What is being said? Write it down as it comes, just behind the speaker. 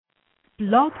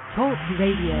Blog Talk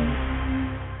Radio.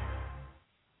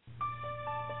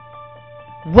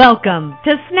 Welcome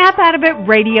to Snap Out of It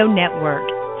Radio Network.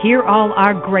 Hear all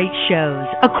our great shows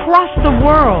across the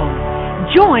world.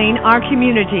 Join our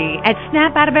community at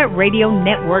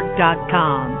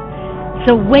snapoutofitradio.network.com.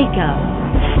 So wake up,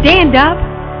 stand up,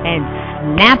 and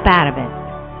snap out of it.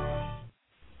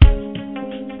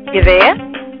 You there?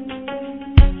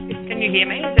 Can you hear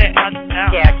me? Is that how's it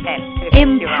sound? Yeah, I can.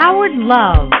 Empowered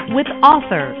Love with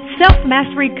author,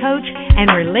 self-mastery coach, and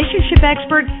relationship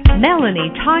expert Melanie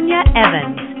Tanya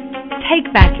Evans. Take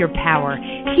back your power,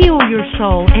 heal your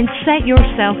soul, and set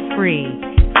yourself free.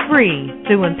 Free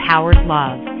through Empowered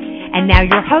Love. And now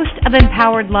your host of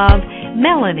Empowered Love,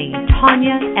 Melanie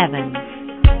Tanya Evans.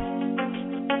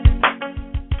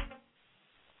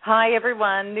 Hi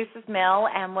everyone, this is Mel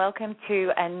and welcome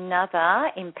to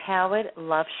another Empowered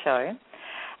Love Show.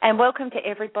 And welcome to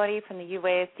everybody from the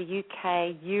US, the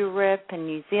UK, Europe and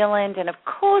New Zealand and of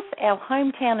course our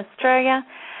hometown Australia.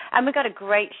 And we've got a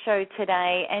great show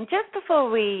today. And just before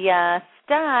we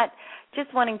start,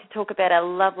 just wanting to talk about a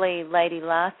lovely lady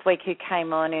last week who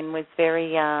came on and was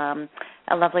very, a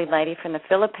lovely lady from the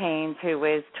Philippines who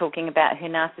was talking about her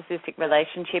narcissistic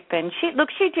relationship. And she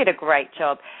did a great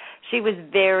job. She was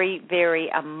very,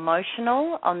 very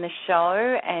emotional on the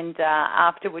show, and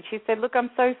afterwards she said, look,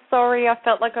 I'm so sorry. I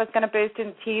felt like I was going to burst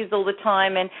into tears all the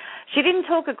time, and she didn't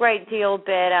talk a great deal,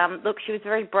 but look, she was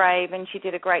very brave, and she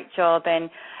did a great job,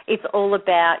 and it's all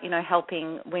about,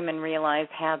 helping women realize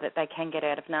how that they can get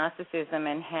out of narcissism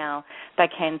and how they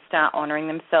can start honoring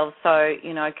themselves. So,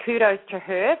 kudos to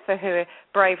her for her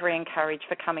bravery and courage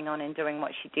for coming on and doing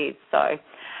what she did. So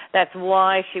that's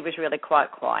why she was really quite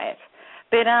quiet.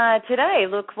 But today,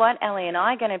 look, what Ellie and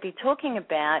I are going to be talking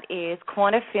about is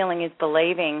Quanta Feeling is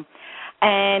Believing.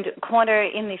 And Quanta,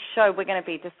 in this show, we're going to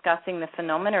be discussing the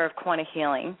phenomena of Quanta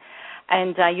Healing.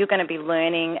 And you're going to be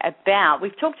learning about,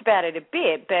 we've talked about it a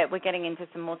bit, but we're getting into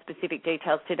some more specific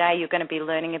details today. You're going to be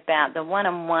learning about the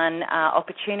one-on-one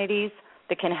opportunities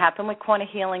that can happen with Quanta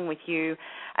Healing with you,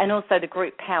 and also the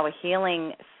group power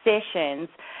healing sessions,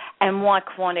 and why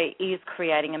Quanta is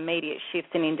creating immediate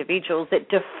shifts in individuals that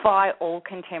defy all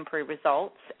contemporary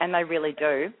results, and they really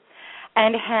do,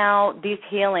 and how this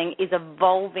healing is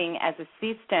evolving as a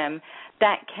system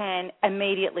that can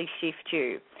immediately shift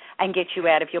you and get you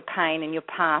out of your pain and your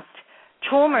past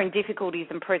trauma and difficulties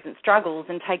and present struggles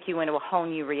and take you into a whole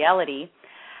new reality.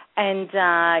 And,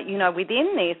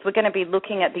 within this, we're going to be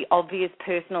looking at the obvious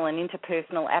personal and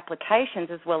interpersonal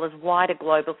applications as well as wider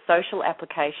global social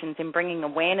applications in bringing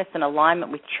awareness and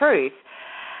alignment with truth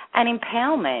and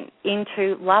empowerment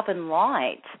into love and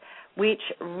light, which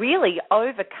really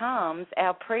overcomes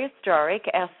our prehistoric,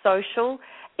 our social,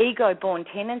 ego-born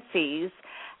tendencies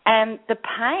and the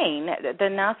pain, the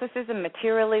narcissism,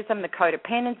 materialism, the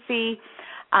codependency,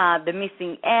 the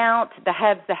missing out, the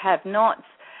haves, the have-nots,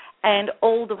 and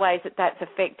all the ways that that's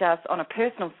affect us on a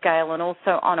personal scale and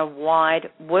also on a wide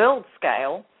world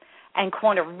scale. And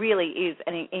Quanta really is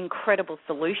an incredible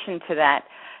solution to that.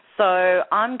 So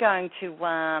I'm going to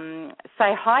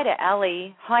say hi to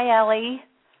Ali. Hi, Ali.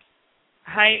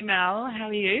 Hey, Mel. How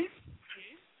are you?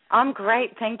 I'm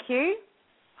great, thank you.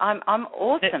 I'm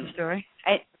awesome. That's the story.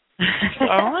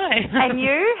 All right. And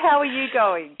you? How are you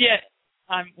going? Yeah.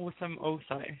 I'm awesome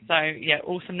also. So, yeah,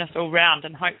 awesomeness all round.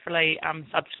 And hopefully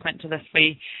subsequent to this,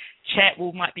 we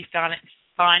might be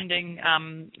finding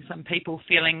some people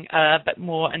feeling a bit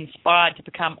more inspired to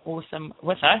become awesome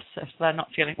with us if they're not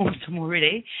feeling awesome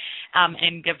already,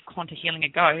 and give Quanta Healing a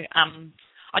go.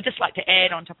 I'd just like to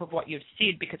add on top of what you've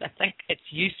said, because I think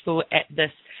it's useful at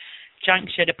this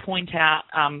juncture to point out,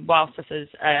 whilst this is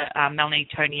a Melanie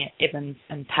Tanya Evans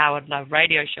Empowered Love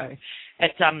radio show,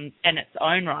 it's in its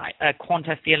own right a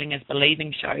Quanta Feeling is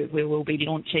Believing show. We will be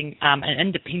launching an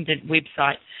independent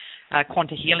website,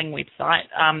 Quanta Healing website,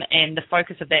 and the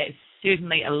focus of that is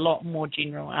certainly a lot more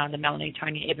general. The Melanie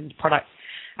Tanya Evans products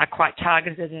are quite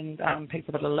targeted, and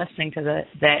people that are listening to this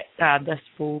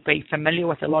will be familiar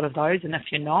with a lot of those, and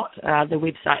if you're not, the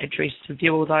website address to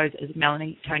view all those is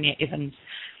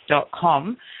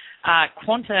melanietanyaevans.com.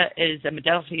 Quanta is a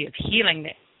modality of healing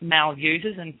that Mel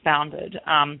uses and founded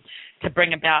to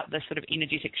bring about the sort of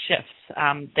energetic shifts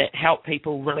that help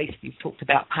people release. You've talked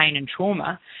about pain and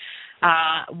trauma.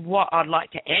 What I'd like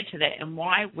to add to that, and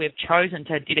why we've chosen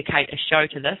to dedicate a show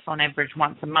to this on average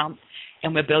once a month,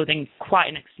 and we're building quite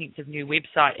an extensive new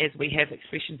website as we have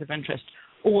expressions of interest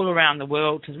all around the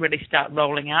world to really start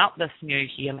rolling out this new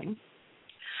healing,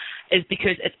 is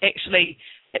because it's actually,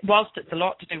 whilst it's a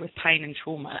lot to do with pain and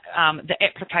trauma, the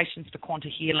applications for Quanta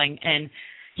Healing and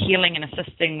healing and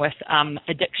assisting with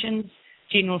addictions,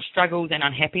 general struggles and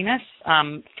unhappiness,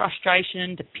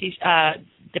 frustration,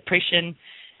 depression.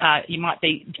 You might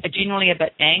be generally a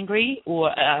bit angry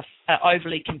or an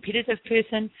overly competitive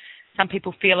person. Some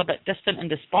people feel a bit distant and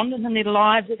despondent in their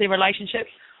lives or their relationships.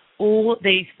 All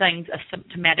these things are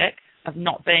symptomatic of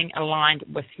not being aligned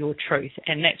with your truth,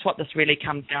 and that's what this really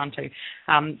comes down to.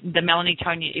 The Melanie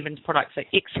Tonya Evans products are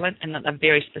excellent in that they're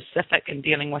very specific in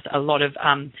dealing with a lot of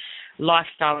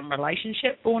lifestyle and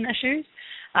relationship-born issues.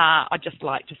 I'd just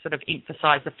like to sort of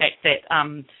emphasise the fact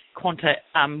that Quanta,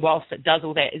 whilst it does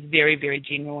all that, is very, very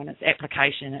general in its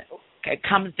application. It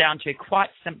comes down to quite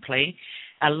simply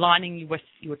aligning you with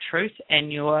your truth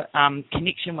and your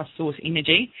connection with source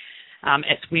energy.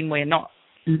 It's when we're not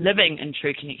living in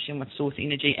true connection with source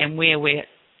energy and where we're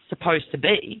supposed to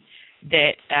be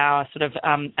that our sort of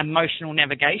emotional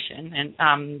navigation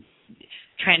and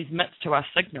transmits to our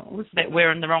signals that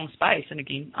we're in the wrong space. And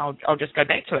again, I'll just go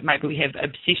back to it. Maybe we have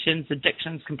obsessions,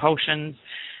 addictions, compulsions,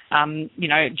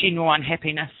 general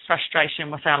unhappiness, frustration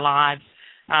with our lives.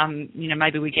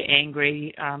 Maybe we get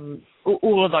angry,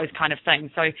 all of those kind of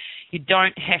things. So you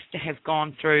don't have to have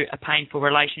gone through a painful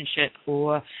relationship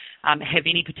or have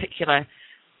any particular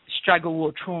struggle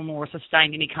or trauma or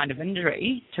sustain any kind of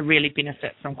injury to really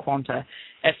benefit from Quanta.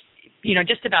 If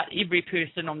just about every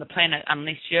person on the planet,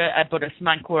 unless you're a Buddhist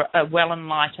monk or a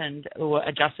well-enlightened or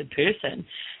adjusted person,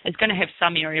 is going to have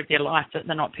some area of their life that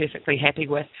they're not perfectly happy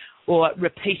with, or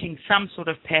repeating some sort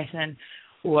of pattern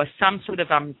or some sort of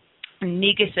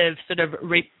negative sort of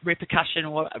repercussion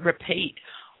or repeat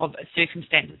of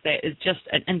circumstances that is just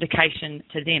an indication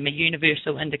to them, a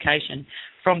universal indication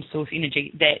from source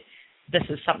energy that this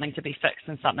is something to be fixed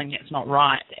and something that's not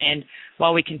right. And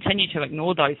while we continue to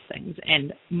ignore those things,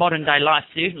 and modern day life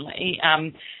certainly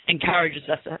encourages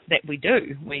us that we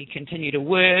do, we continue to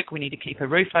work, we need to keep a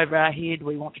roof over our head,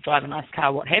 we want to drive a nice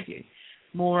car, what have you.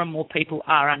 More and more people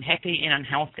are unhappy and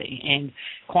unhealthy, and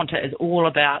Quanta is all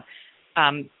about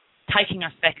taking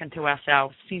us back into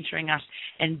ourselves, centering us,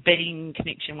 and being in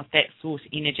connection with that source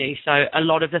energy. So a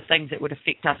lot of the things that would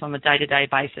affect us on a day-to-day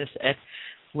basis, if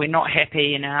we're not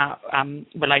happy in our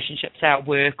relationships, our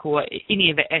work, or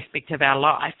any of the aspect of our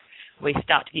life, we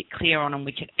start to get clear on, and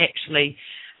we can actually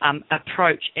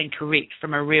approach and correct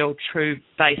from a real, true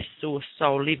base source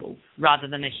soul level rather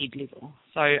than a head level.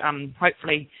 So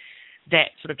hopefully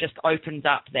that sort of just opens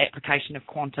up the application of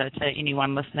Quanta to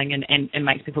anyone listening and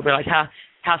makes people realise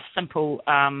how simple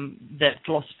the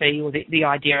philosophy or the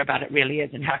idea about it really is,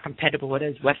 and how compatible it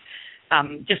is with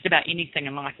just about anything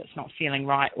in life that's not feeling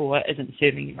right or isn't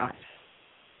serving you right.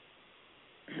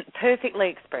 Perfectly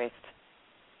expressed.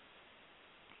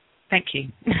 Thank you.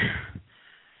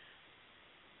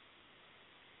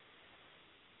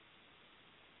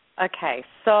 Okay,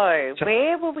 so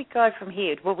where will we go from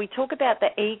here? Will we talk about the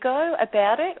ego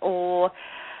about it, or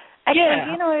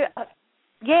actually,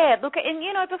 look,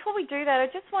 and before we do that, I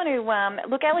just want to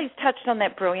look. Ali's touched on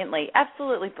that brilliantly,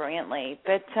 absolutely brilliantly.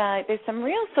 But there's some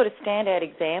real sort of standout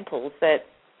examples that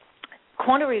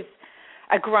Quanta is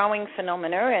a growing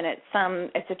phenomena, and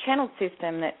it's a channel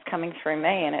system that's coming through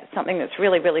me, and it's something that's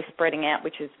really, really spreading out,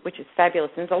 which is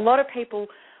fabulous. And there's a lot of people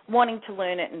wanting to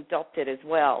learn it and adopt it as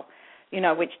well.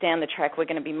 Which down the track we're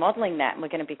going to be modelling that, and we're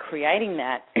going to be creating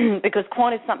that because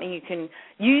Quanta is something you can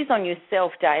use on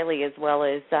yourself daily as well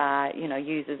as,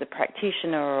 use as a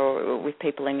practitioner or with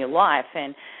people in your life.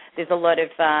 And there's a lot of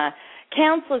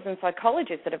counsellors and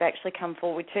psychologists that have actually come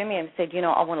forward to me and said,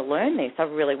 I want to learn this. I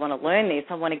really want to learn this.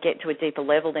 I want to get to a deeper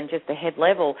level than just a head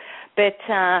level. But,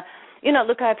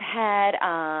 look, I've had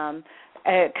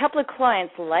a couple of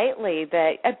clients lately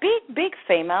that a big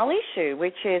female issue,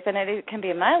 which is, and it can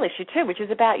be a male issue too, which is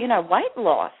about, weight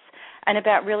loss and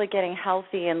about really getting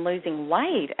healthy and losing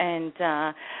weight. And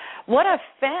what I've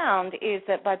found is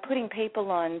that by putting people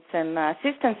on some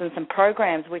systems and some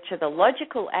programs, which are the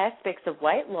logical aspects of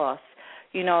weight loss,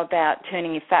 about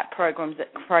turning your fat programs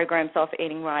off,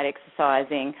 eating right,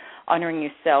 exercising, honouring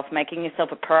yourself, making yourself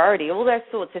a priority, all those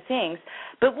sorts of things.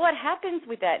 But what happens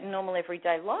with that in normal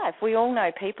everyday life? We all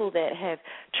know people that have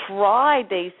tried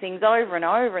these things over and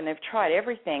over, and they've tried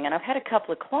everything. And I've had a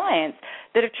couple of clients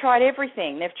that have tried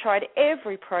everything. They've tried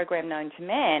every program known to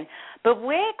man. But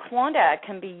where Quanta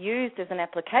can be used as an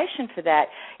application for that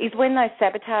is when those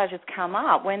sabotages come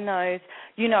up, when those,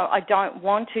 I don't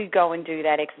want to go and do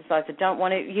that exercise, I don't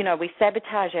want to, we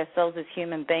sabotage ourselves as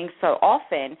human beings so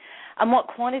often. And what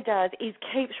Quanta does is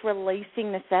keeps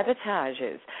releasing the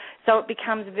sabotages. So it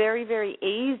becomes very, very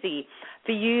easy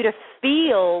for you to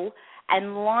feel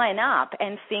and line up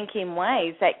and think in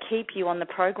ways that keep you on the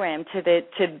program to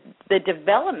the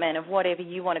development of whatever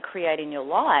you want to create in your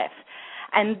life.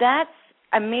 And that's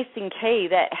a missing key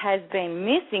that has been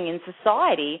missing in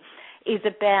society is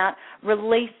about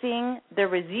releasing the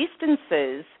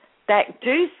resistances that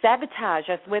do sabotage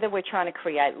us, whether we're trying to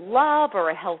create love or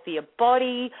a healthier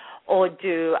body or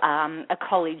do a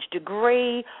college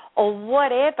degree or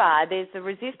whatever. There's the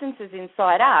resistances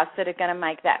inside us that are going to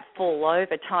make that fall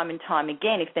over time and time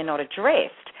again if they're not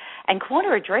addressed. And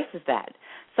Quanta addresses that.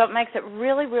 So it makes it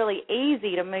really, really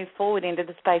easy to move forward into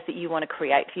the space that you want to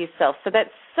create for yourself. So that's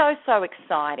so, so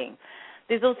exciting.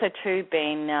 There's also, too,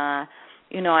 been, I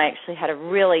actually had a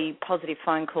really positive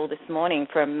phone call this morning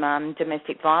from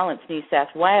Domestic Violence New South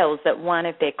Wales that one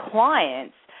of their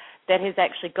clients that has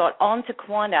actually got onto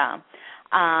Quanta,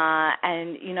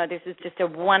 and, this is just a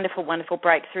wonderful, wonderful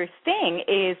breakthrough thing,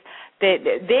 is that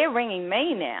they're ringing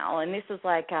me now, and this is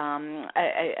like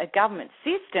a government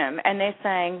system, and they're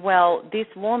saying, well, this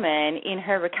woman in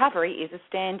her recovery is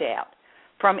a standout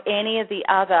from any of the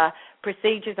other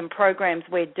procedures and programs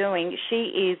we're doing.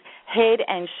 She is head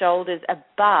and shoulders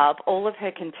above all of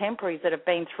her contemporaries that have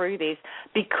been through this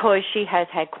because she has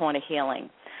had Quanta Healing.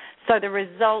 So the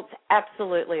results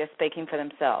absolutely are speaking for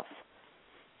themselves.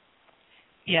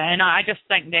 Yeah, and I just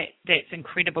think that's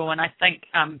incredible, and I think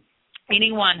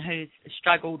anyone who's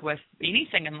struggled with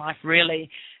anything in life really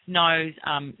knows,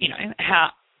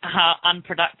 how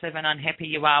unproductive and unhappy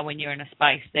you are when you're in a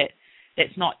space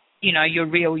that's not, your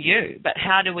real you. But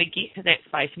how do we get to that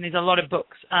space? And there's a lot of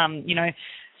books,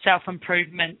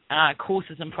 self-improvement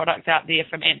courses and products out there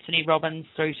from Anthony Robbins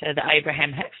through to the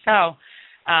Abraham Hicks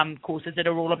courses that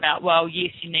are all about, well,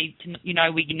 yes, you need to,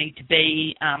 where you need to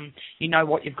be,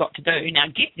 what you've got to do. Now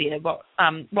get there.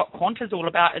 What Quanta is all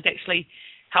about is actually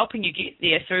helping you get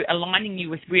there through aligning you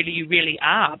with where you really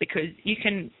are, because you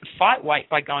can fight weight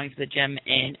by going to the gym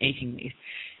and eating less.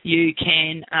 You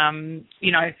can,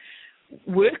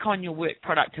 work on your work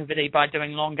productivity by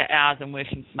doing longer hours and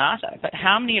working smarter. But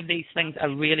how many of these things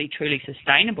are really, truly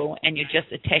sustainable and you're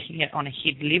just attacking it on a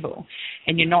head level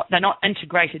and they're not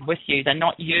integrated with you, they're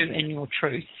not you and your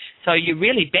truth. So you're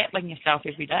really battling yourself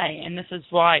every day. And this is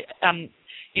why,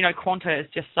 Quanta is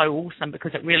just so awesome,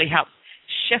 because it really helps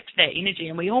shift that energy.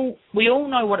 And we all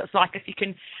know what it's like. If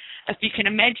you can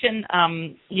imagine,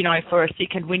 for a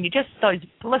second, when you're just those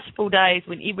blissful days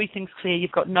when everything's clear,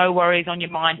 you've got no worries on your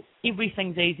mind,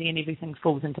 everything's easy and everything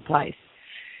falls into place.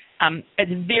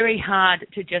 It's very hard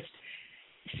to just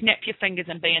snap your fingers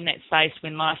and be in that space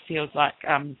when life feels like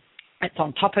it's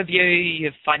on top of you, you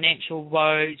have financial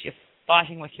woes, you're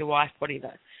fighting with your wife,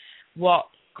 whatever. What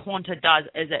Quanta does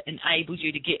is it enables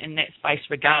you to get in that space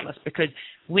regardless, because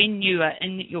when you are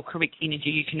in your correct energy,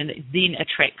 you can then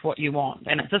attract what you want.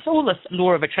 And it's all this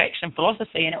law of attraction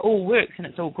philosophy, and it all works and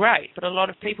it's all great, but a lot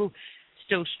of people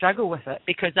still struggle with it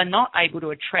because they're not able to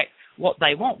attract what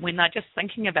they want when they're just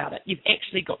thinking about it. You've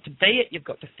actually got to be it, you've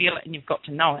got to feel it, and you've got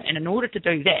to know it. And in order to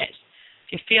do that,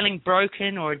 if you're feeling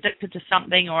broken or addicted to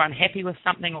something or unhappy with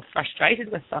something or frustrated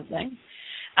with something,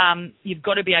 you've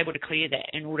got to be able to clear that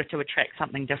in order to attract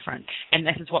something different. And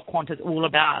this is what Quanta is all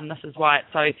about, and this is why it's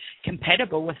so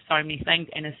compatible with so many things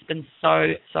and it's been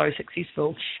so, so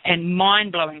successful and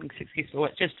mind-blowingly successful.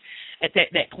 It's just at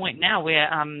that point now where,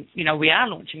 we are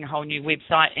launching a whole new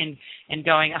website and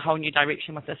going a whole new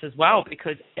direction with this as well,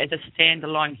 because as a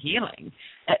standalone healing,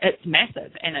 it's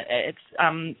massive and it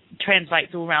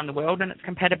translates all around the world, and it's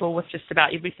compatible with just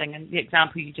about everything. And the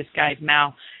example you just gave,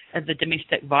 Mal, the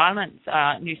domestic violence,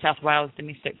 New South Wales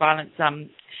domestic violence,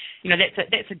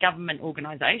 that's a government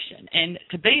organisation, and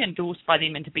to be endorsed by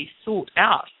them and to be sought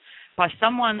out by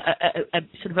someone, a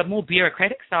sort of a more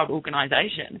bureaucratic styled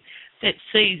organisation that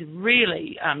sees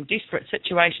really desperate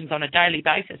situations on a daily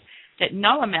basis, that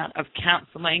no amount of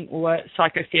counselling or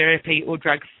psychotherapy or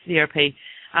drug therapy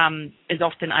is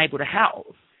often able to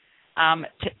help.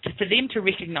 For them to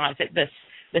recognise that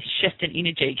this shift in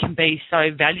energy can be so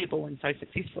valuable and so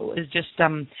successful is just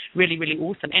really, really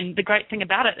awesome. And the great thing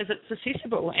about it is it's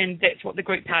accessible, and that's what the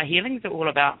group power healings are all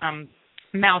about.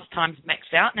 Mal's time's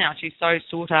maxed out now. She's so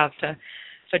sought after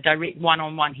for direct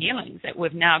one-on-one healings that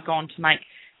we've now gone to make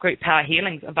group power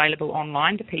healings available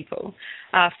online to people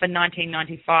for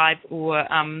 $19.95 or,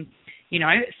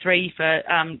 3 for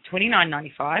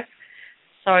 $29.95.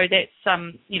 So that's,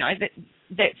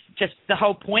 that's just the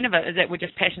whole point of it, is that we're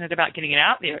just passionate about getting it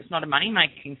out there. It's not a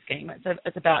money-making scheme.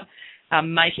 It's about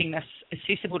making this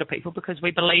accessible to people, because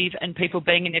we believe in people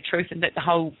being in their truth and that the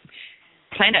whole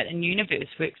planet and universe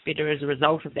works better as a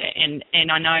result of that. And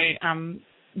I know,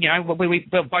 we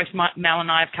both, Mel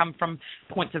and I, have come from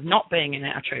points of not being in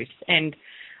our truth. And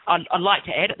I'd like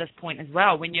to add at this point as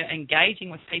well, when you're engaging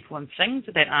with people and things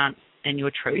that aren't in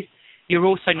your truth, you're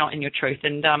also not in your truth.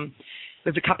 And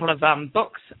there's a couple of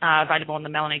books available on the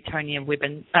Melanie Tonya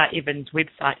Evans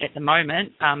website at the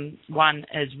moment. One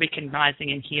is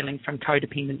Recognizing and Healing from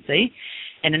Codependency,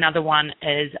 and another one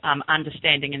is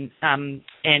Understanding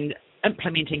and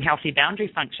Implementing Healthy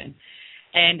Boundary Function.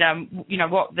 And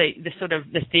what the sort of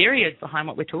the theory is behind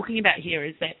what we're talking about here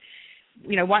is that,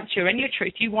 once you're in your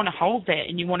truth, you want to hold that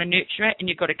and you want to nurture it, and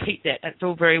you've got to keep that. It's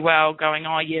all very well going,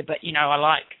 oh yeah, but I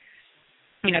like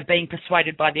being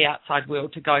persuaded by the outside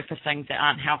world to go for things that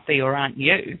aren't healthy or aren't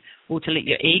you, or to let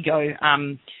your ego,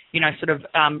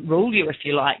 rule you, if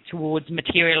you like, towards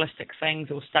materialistic things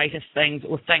or status things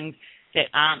or things that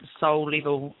aren't soul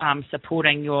level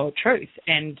supporting your truth.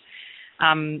 And,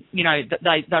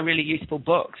 they're really useful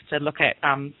books to look at,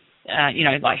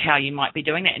 like how you might be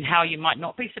doing that and how you might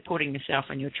not be supporting yourself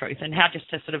and your truth, and how just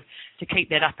to keep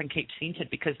that up and keep centered,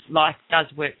 because life does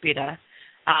work better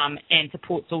and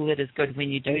supports all that is good when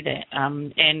you do that.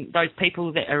 And those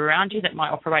people that are around you that might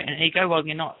operate an ego, well,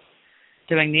 you're not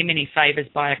doing them any favours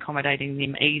by accommodating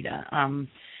them either. And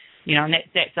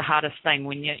that's the hardest thing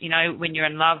when when you're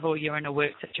in love or you're in a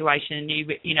work situation and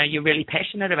you're really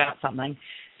passionate about something,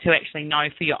 to actually know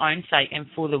for your own sake and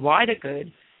for the wider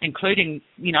good, including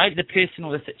the person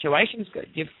or the situation's good.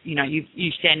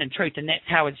 You stand in truth, and that's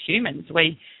how as humans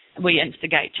we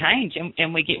instigate change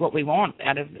and we get what we want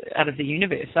out of the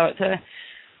universe. So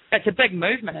it's a big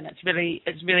movement, and it's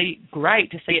really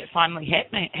great to see it finally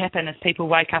happen as people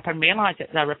wake up and realise that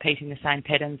they're repeating the same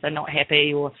patterns, they're not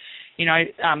happy, or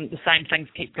the same things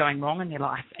keep going wrong in their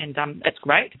life. And it's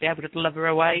great to be able to deliver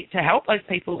a way to help those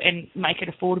people and make it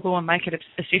affordable and make it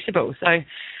accessible. So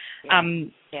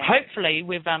hopefully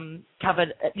we've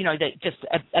covered that, just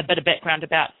a bit of background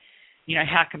about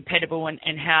how compatible and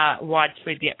how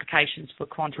widespread the applications for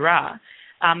Quanta are.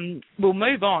 We'll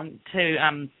move on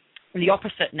to the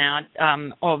opposite now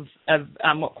of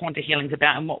what Quanta Healing is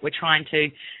about, and what we're trying to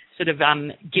sort of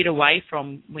get away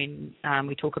from when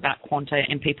we talk about Quanta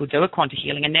and people do a Quanta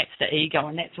Healing, and that's the ego,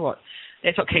 and that's what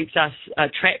keeps us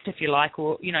trapped, if you like,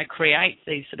 or creates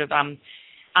these sort of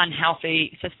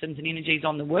unhealthy systems and energies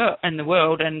in the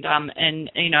world and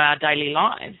in our daily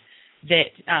lives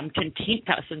that can tempt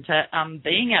us into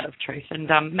being out of truth. And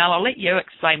Mel, I'll let you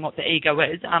explain what the ego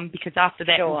is, because after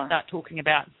that we'll start talking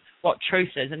about what truth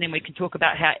is, and then we can talk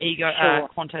about how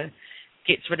Quanta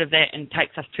gets rid of that and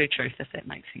takes us to truth, if that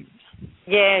makes sense.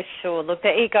 Yeah, sure. Look, the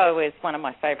ego is one of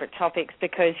my favourite topics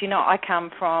because, I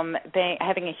come from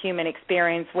having a human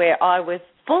experience where I was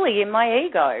fully in my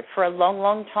ego for a long,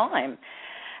 long time.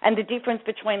 And the difference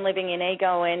between living in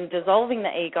ego and dissolving the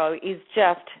ego is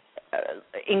just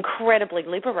incredibly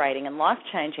liberating and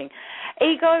life-changing.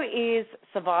 Ego is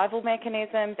survival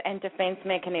mechanisms and defense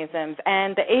mechanisms,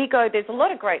 and the ego, there's a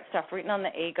lot of great stuff written on the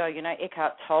ego.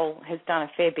 Eckhart Tolle has done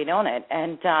a fair bit on it.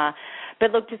 And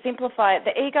but look, to simplify it,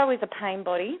 the ego is a pain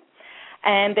body,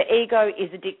 and the ego is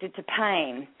addicted to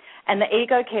pain. And the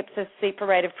ego keeps us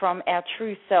separated from our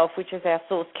true self, which is our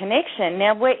source connection.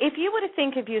 Now, if you were to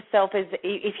think of yourself as,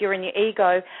 if you're in your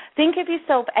ego, think of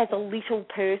yourself as a little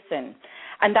person.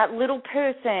 And that little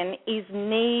person is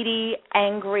needy,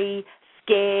 angry,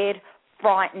 scared,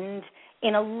 frightened,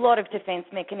 in a lot of defense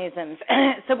mechanisms.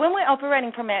 So when we're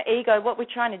operating from our ego, what we're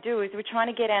trying to do is we're trying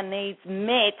to get our needs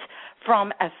met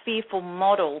from a fearful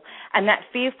model. And that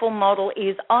fearful model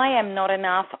is, I am not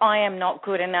enough, I am not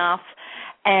good enough,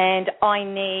 and I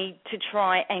need to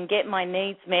try and get my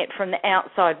needs met from the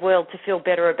outside world to feel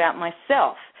better about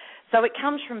myself. So it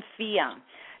comes from fear.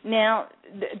 Now,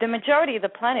 the majority of the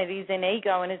planet is in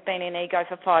ego and has been in ego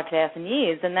for 5,000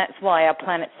 years, and that's why our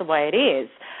planet's the way it is.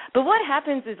 But what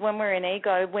happens is when we're in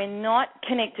ego, we're not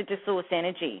connected to source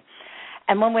energy.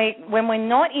 And when we're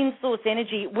not in source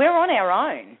energy, we're on our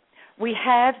own. We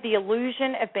have the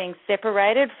illusion of being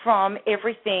separated from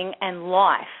everything and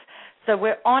life. So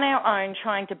we're on our own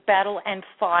trying to battle and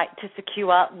fight to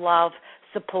secure love,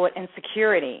 support, and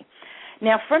security.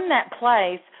 Now, from that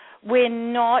place, we're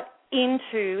not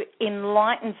into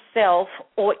enlightened self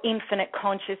or infinite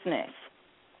consciousness.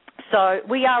 So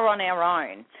we are on our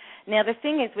own. Now, the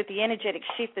thing is, with the energetic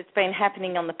shift that's been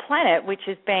happening on the planet, which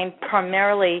has been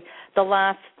primarily the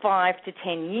last 5 to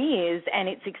 10 years, and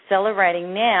it's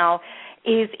accelerating now,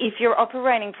 is if you're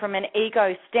operating from an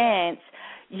ego stance,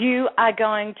 you are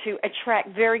going to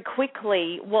attract very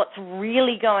quickly what's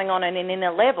really going on at an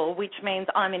inner level, which means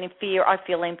I'm in fear, I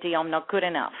feel empty, I'm not good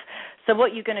enough. So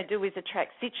what you're going to do is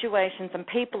attract situations and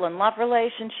people and love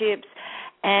relationships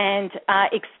and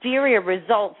exterior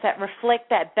results that reflect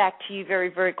that back to you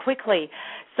very, very quickly.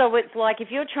 So it's like if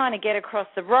you're trying to get across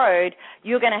the road,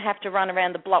 you're going to have to run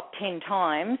around the block 10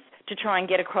 times to try and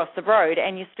get across the road,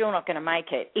 and you're still not going to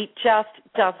make it. It just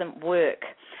doesn't work.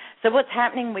 So what's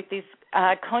happening with this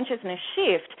consciousness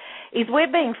shift is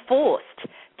we're being forced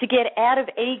to get out of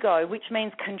ego, which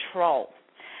means control.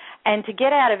 And to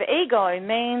get out of ego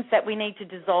means that we need to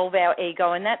dissolve our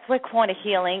ego, and that's where Quanta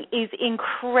Healing is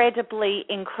incredibly,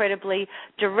 incredibly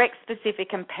direct, specific,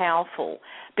 and powerful.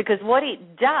 Because what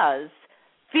it does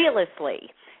fearlessly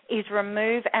is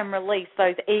remove and release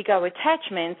those ego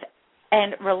attachments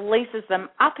and releases them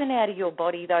up and out of your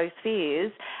body, those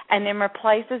fears, and then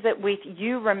replaces it with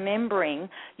you remembering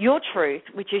your truth,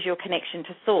 which is your connection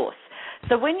to Source.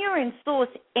 So when you're in Source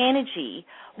energy,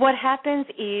 what happens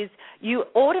is you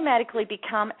automatically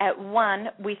become at one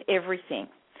with everything.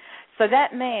 So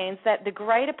that means that the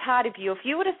greater part of you, if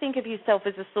you were to think of yourself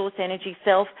as a Source energy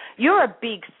self, you're a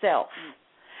big self.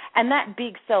 And that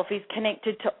big self is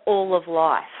connected to all of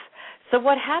life. So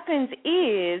what happens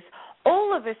is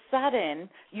all of a sudden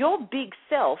your big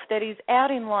self that is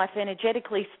out in life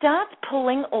energetically starts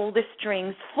pulling all the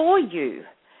strings for you.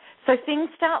 So things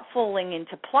start falling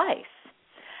into place.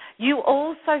 You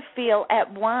also feel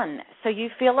at one. So you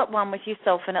feel at one with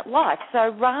yourself and at life. So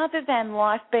rather than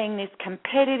life being this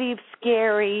competitive,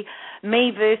 scary,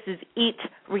 me versus it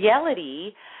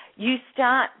reality, you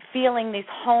start feeling this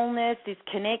wholeness, this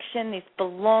connection, this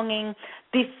belonging,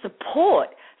 this support.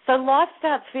 So life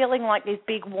starts feeling like this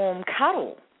big warm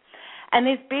cuddle. And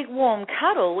this big warm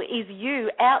cuddle is you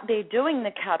out there doing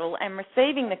the cuddle and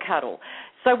receiving the cuddle.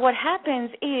 So what happens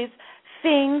is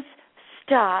things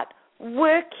start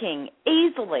working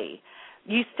easily.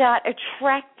 You start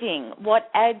attracting what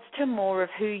adds to more of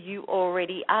who you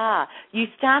already are. You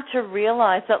start to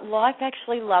realize that life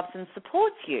actually loves and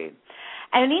supports you.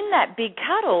 And in that big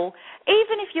cuddle,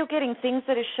 even if you're getting things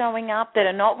that are showing up that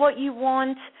are not what you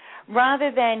want,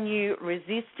 rather than you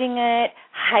resisting it,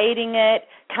 hating it,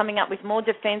 coming up with more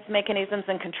defense mechanisms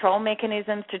and control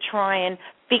mechanisms to try and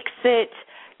fix it,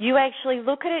 you actually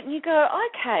look at it and you go,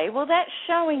 okay, well, that's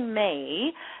showing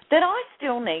me that I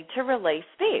still need to release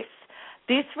this.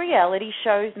 This reality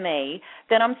shows me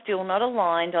that I'm still not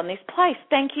aligned on this place.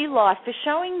 Thank you, life, for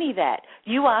showing me that.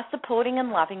 You are supporting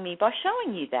and loving me by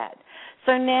showing you that.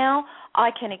 So now I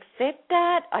can accept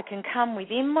that. I can come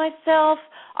within myself.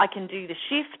 I can do the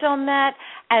shift on that,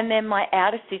 and then my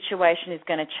outer situation is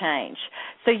going to change.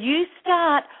 So you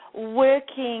start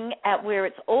working at where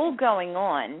it's all going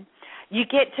on. You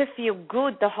get to feel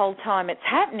good the whole time it's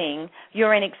happening.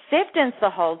 You're in acceptance the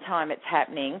whole time it's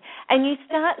happening. And you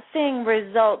start seeing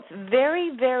results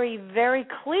very, very, very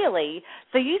clearly.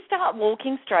 So you start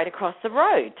walking straight across the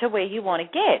road to where you want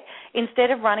to get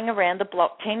instead of running around the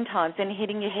block 10 times and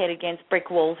hitting your head against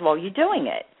brick walls while you're doing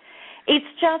it. It's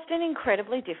just an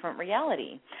incredibly different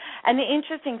reality. And the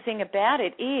interesting thing about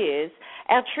it is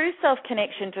our true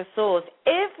self-connection to Source,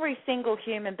 every single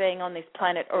human being on this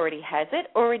planet already has it,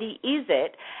 already is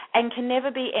it, and can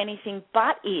never be anything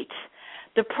but it.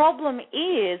 The problem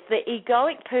is the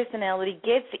egoic personality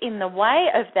gets in the way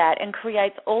of that and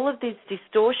creates all of this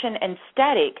distortion and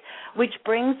static, which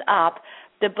brings up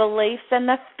the beliefs and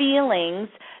the feelings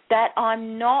that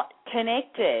I'm not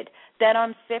connected, that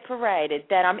I'm separated,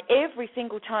 that I'm every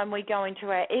single time we go into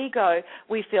our ego,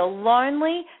 we feel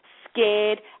lonely,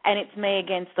 scared, and it's me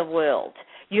against the world.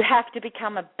 You have to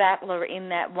become a battler in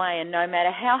that way, and no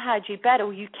matter how hard you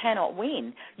battle, you cannot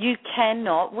win. You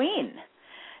cannot win.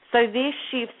 So this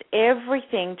shifts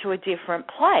everything to a different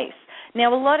place.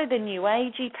 Now, a lot of the New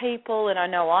Agey people, and I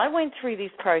know I went through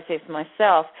this process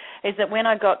myself, is that when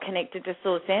I got connected to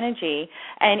Source energy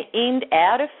and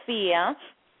out of fear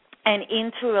and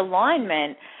into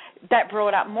alignment, that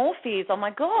brought up more fears. Oh,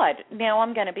 my God, now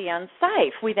I'm going to be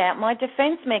unsafe without my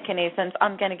defense mechanisms.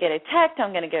 I'm going to get attacked.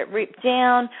 I'm going to get ripped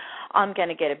down. I'm going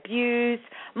to get abused.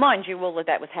 Mind you, all of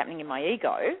that was happening in my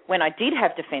ego when I did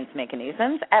have defense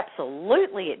mechanisms.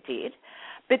 Absolutely it did.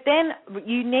 But then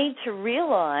you need to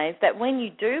realize that when you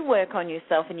do work on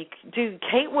yourself and you do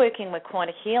keep working with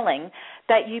Quanta Healing,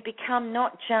 that you become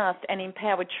not just an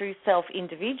empowered true self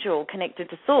individual connected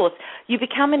to Source, you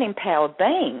become an empowered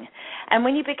being. And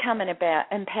when you become an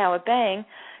empowered being,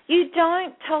 you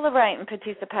don't tolerate and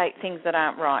participate things that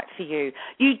aren't right for you.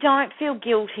 You don't feel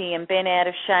guilty and bent out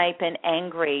of shape and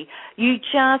angry. You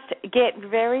just get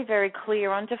very, very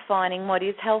clear on defining what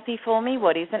is healthy for me,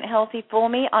 what isn't healthy for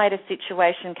me. I had a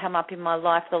situation come up in my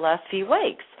life the last few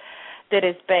weeks that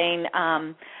has been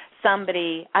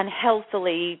somebody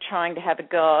unhealthily trying to have a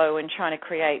go and trying to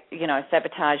create,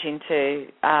 sabotage into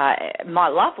my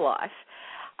love life.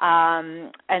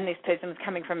 And this person was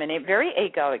coming from a very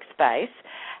egoic space.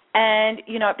 And,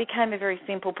 it became a very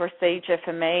simple procedure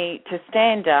for me to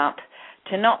stand up,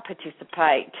 to not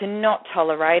participate, to not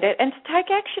tolerate it, and to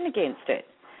take action against it.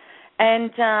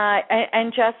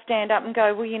 and just stand up and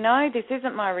go, well, you know, this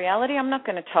isn't my reality. I'm not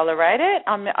going to tolerate it.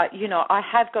 I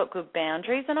have got good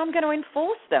boundaries, and I'm going to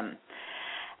enforce them.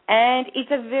 And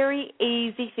it's a very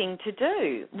easy thing to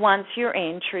do once you're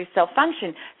in true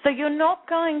self-function. So you're not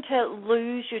going to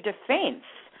lose your defense.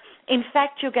 In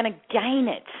fact, you're going to gain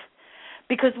it.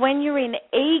 Because when you're in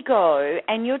ego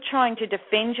and you're trying to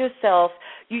defend yourself,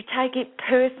 you take it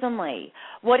personally.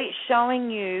 What it's showing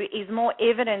you is more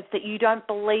evidence that you don't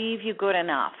believe you're good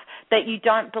enough, that you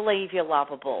don't believe you're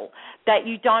lovable, that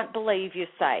you don't believe you're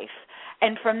safe.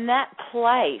 And from that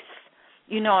place,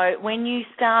 you know, when you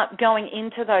start going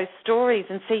into those stories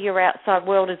and see your outside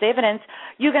world as evidence,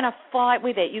 you're going to fight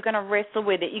with it. You're going to wrestle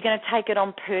with it. You're going to take it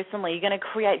on personally. You're going to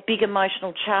create big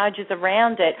emotional charges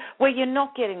around it where you're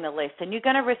not getting the lesson. You're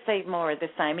going to receive more of the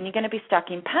same, and you're going to be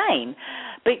stuck in pain.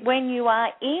 But when you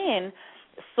are in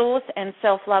source and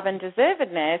self-love and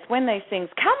deservedness, when these things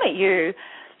come at you,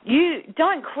 you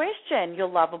don't question your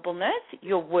lovableness,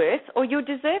 your worth, or your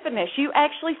deservedness. You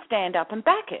actually stand up and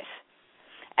back it.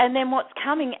 And then what's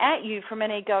coming at you from an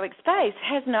egoic space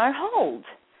has no hold.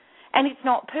 And it's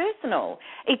not personal.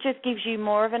 It just gives you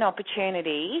more of an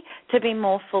opportunity to be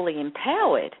more fully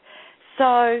empowered.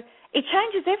 So it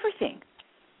changes everything.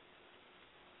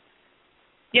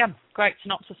 Yeah, great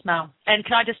synopsis, Mel. And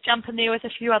can I just jump in there with a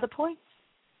few other points?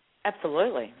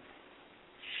 Absolutely.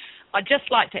 I'd just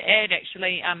like to add,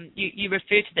 actually, you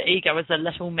referred to the ego as a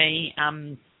little me,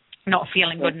 not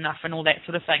feeling good enough and all that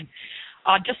sort of thing.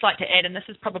 I'd just like to add, and this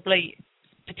is probably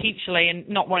potentially, and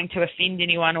not wanting to offend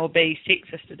anyone or be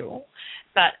sexist at all,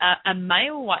 but a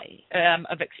male way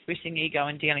of expressing ego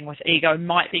and dealing with ego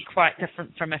might be quite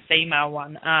different from a female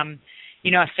one. A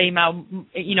female,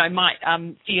 might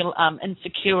feel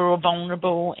insecure or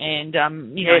vulnerable, and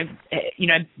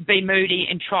be moody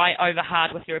and try over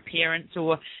hard with their appearance,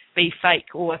 or be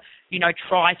fake, or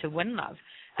try to win love.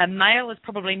 A male is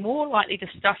probably more likely to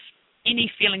stuff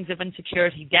any feelings of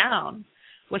insecurity down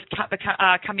with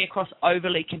coming across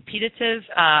overly competitive,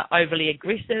 overly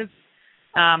aggressive,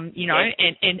 and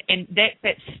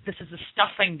this is a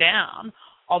stuffing down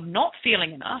of not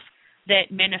feeling enough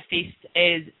that manifests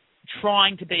as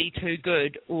trying to be too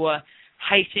good, or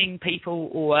hating people,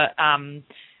 or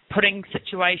putting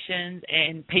situations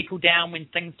and people down when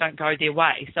things don't go their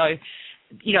way. So,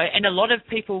 and a lot of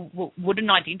people wouldn't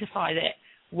identify that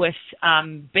with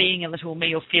being a little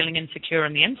me or feeling insecure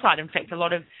on the inside. In fact, a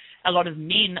lot of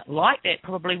men like that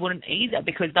probably wouldn't either,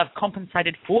 because they've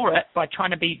compensated for it by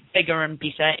trying to be bigger and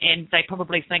better, and they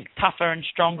probably think tougher and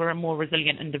stronger and more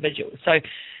resilient individuals. So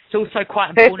it's also quite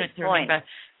important to remember.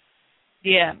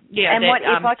 Yeah. And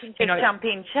if I can just jump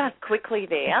in just quickly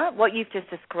there, what you've just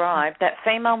described, that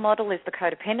female model is the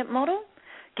codependent model,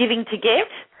 giving to get,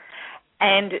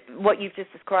 and what you've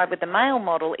just described with the male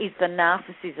model is the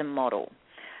narcissism model.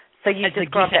 So you've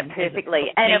described that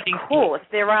perfectly. And of course,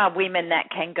 there are women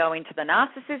that can go into the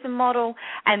narcissism model,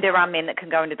 and there are men that can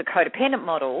go into the codependent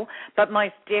model, but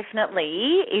most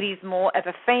definitely it is more of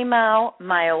a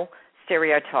female-male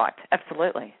stereotype.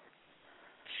 Absolutely.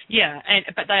 Yeah,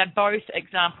 but they are both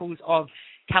examples of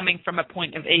coming from a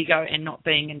point of ego and not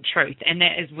being in truth. And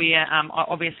that is where,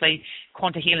 obviously,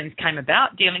 Quanta Healing came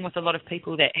about, dealing with a lot of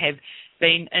people that have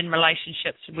been in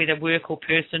relationships, whether work or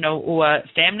personal or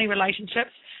family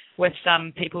relationships, with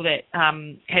some people that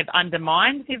have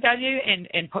undermined their value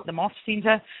and put them off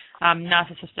centre,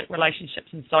 narcissistic relationships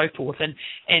and so forth. And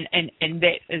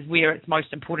that is where it's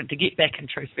most important to get back in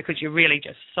truth, because you're really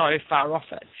just so far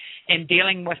off it. And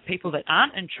dealing with people that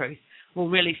aren't in truth will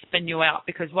really spin you out,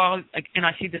 because while, and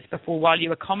I said this before, while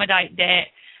you accommodate that,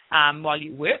 while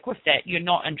you work with that, you're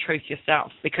not in truth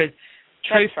yourself, because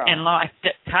truth and life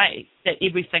dictate that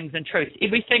everything's in truth.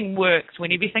 Everything works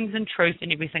when everything's in truth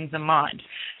and everything's in mind.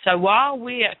 So while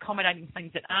we're accommodating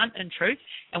things that aren't in truth,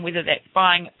 and whether that's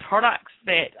buying products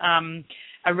that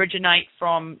originate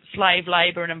from slave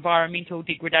labour and environmental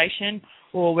degradation,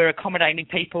 or we're accommodating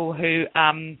people who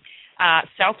are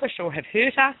selfish or have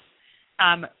hurt us,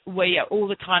 we are all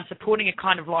the time supporting a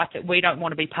kind of life that we don't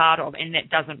want to be part of, and that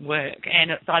doesn't work.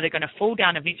 And it's either going to fall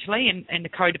down eventually, and the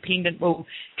codependent will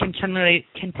continually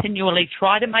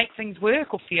try to make things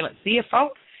work or feel it's their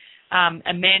fault.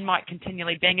 A man might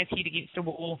continually bang his head against a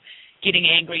wall, getting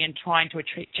angry and trying to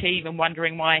achieve and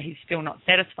wondering why he's still not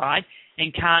satisfied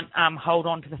and can't hold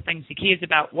on to the things he cares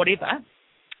about, whatever.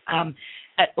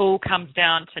 It all comes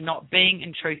down to not being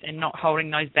in truth and not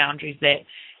holding those boundaries that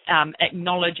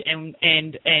acknowledge and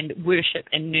worship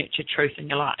and nurture truth in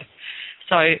your life.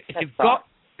 So if you've got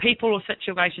people or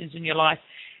situations in your life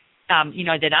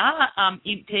that are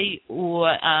empty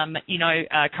or,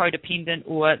 codependent,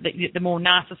 or the more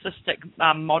narcissistic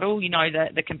model,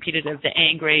 the competitive, the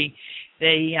angry,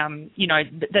 these are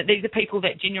people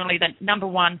that genuinely, number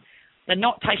one, they're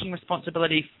not taking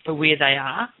responsibility for where they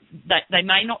are. They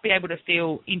may not be able to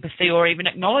feel empathy or even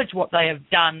acknowledge what they have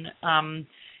done,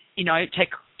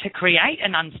 to create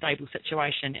an unstable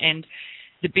situation. And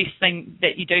the best thing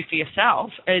that you do for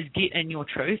yourself is get in your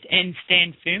truth and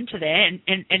stand firm to that,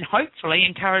 and hopefully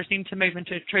encourage them to move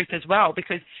into truth as well,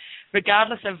 because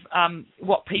regardless of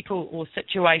what people or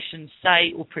situations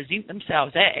say or present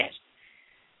themselves at,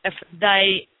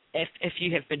 if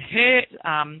you have been hurt,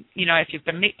 if you've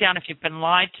been let down, if you've been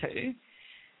lied to,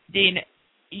 then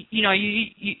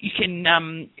you can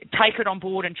take it on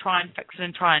board and try and fix it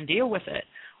and try and deal with it.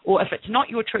 Or if it's not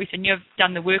your truth and you've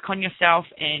done the work on yourself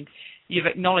and you've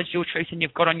acknowledged your truth and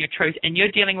you've got on your truth, and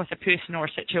you're dealing with a person or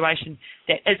a situation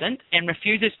that isn't and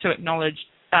refuses to acknowledge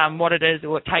what it is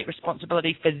or take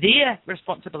responsibility for their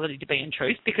responsibility to be in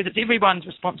truth, because it's everyone's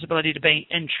responsibility to be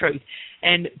in truth.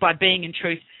 And by being in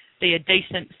truth, be a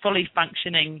decent, fully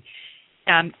functioning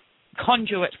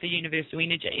conduit for universal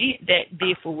energy that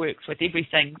therefore works with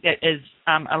everything that is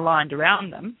aligned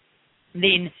around them,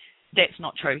 then that's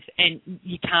not truth. And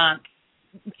you can't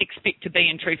expect to be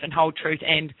in truth and hold truth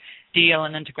and deal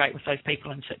and integrate with those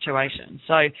people and situations.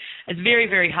 So it's very,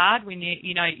 very hard when you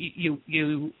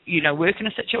work in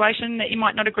a situation that you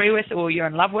might not agree with, or you're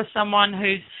in love with someone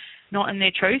who's not in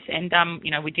their truth. And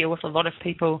we deal with a lot of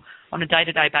people on a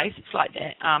day-to-day basis like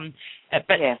that.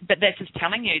 But that's just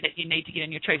telling you that you need to get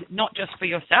in your truth, not just for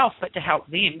yourself, but to help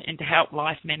them and to help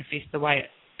life manifest the way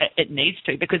it needs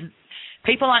to, because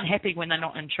people aren't happy when they're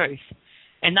not in truth.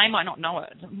 And they might not know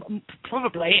it,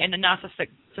 probably, and the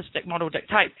narcissistic model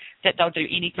dictates that they'll do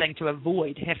anything to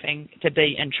avoid having to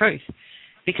be in truth,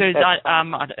 because they're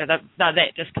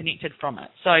that disconnected from it.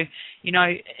 So,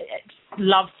 it's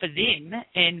love for them,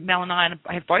 and Mel and I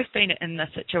have both been in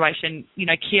this situation,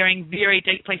 caring very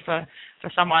deeply for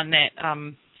someone that,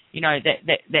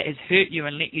 that has hurt you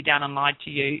and let you down and lied to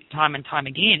you time and time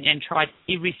again, and tried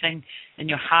everything in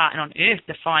your heart and on earth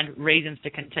to find reasons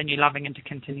to continue loving and to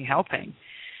continue helping.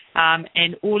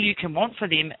 And all you can want for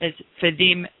them is for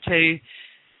them to,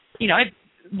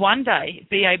 one day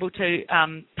be able to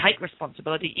take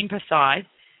responsibility, empathise,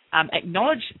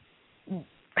 acknowledge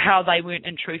how they weren't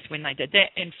in truth when they did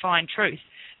that, and find truth.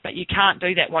 But you can't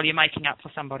do that while you're making up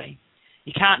for somebody.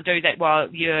 You can't do that while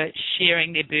you're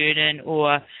sharing their burden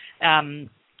or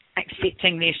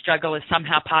accepting their struggle as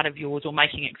somehow part of yours, or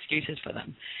making excuses for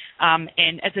them.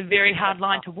 And it's a very hard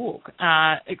line to walk,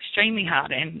 extremely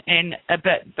hard,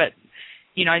 but that's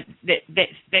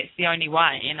the only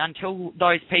way. And until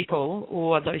those people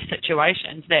or those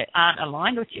situations that aren't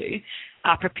aligned with you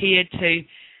are prepared to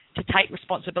take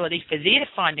responsibility for their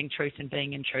finding truth and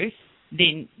being in truth,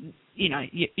 then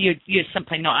you're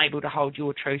simply not able to hold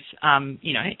your truth, and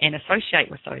associate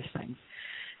with those things.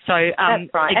 So that's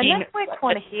right. Again, and that's where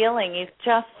Quanta Healing is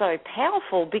just so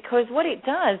powerful, because what it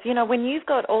does, when you've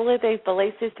got all of these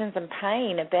belief systems and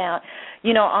pain about,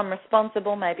 I'm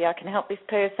responsible, maybe I can help this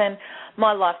person,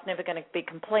 my life's never going to be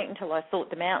complete until I sort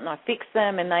them out and I fix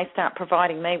them, and they start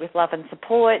providing me with love and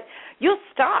support, you're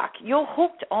stuck. You're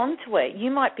hooked onto it. You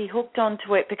might be hooked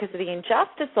onto it because of the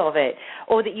injustice of it,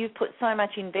 or that you've put so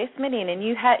much investment in, and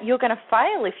you're going to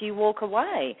fail if you walk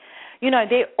away.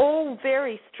 They're all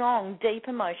very strong, deep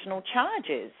emotional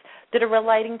charges that are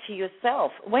relating to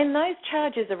yourself. When those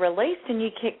charges are released and you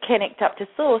connect up to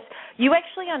source, you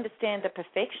actually understand the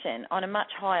perfection on a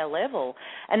much higher level.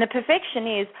 And the perfection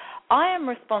is, I am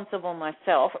responsible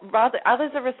myself, rather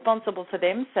others are responsible for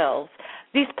themselves.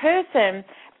 This person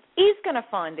is going to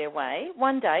find their way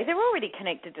one day. They're already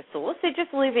connected to source. They're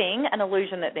just living an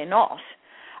illusion that they're not.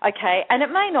 Okay, and it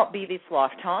may not be this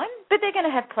lifetime, but they're going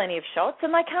to have plenty of shots,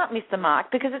 and they can't miss the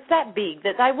mark, because it's that big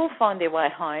that they will find their way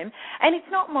home, and it's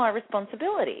not my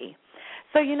responsibility.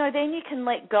 So, then you can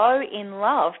let go in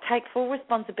love, take full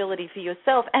responsibility for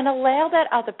yourself, and allow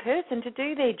that other person to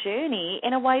do their journey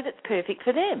in a way that's perfect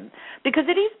for them, because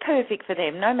it is perfect for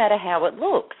them no matter how it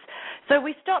looks. So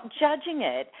we stop judging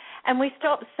it, and we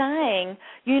stop saying,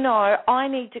 I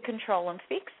need to control and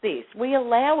fix this. We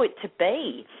allow it to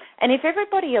be. And if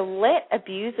everybody will let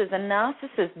abusers and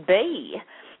narcissists be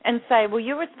and say, well,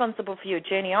 you're responsible for your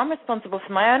journey, I'm responsible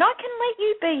for my own, I can let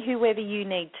you be whoever you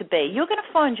need to be. You're going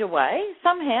to find your way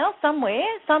somehow, somewhere,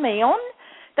 some eon.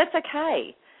 That's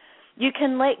okay. You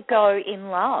can let go in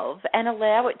love and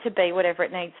allow it to be whatever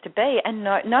it needs to be, and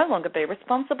no longer be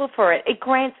responsible for it. It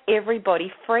grants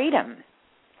everybody freedom.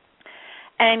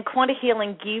 And Quanta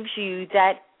Healing gives you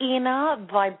that inner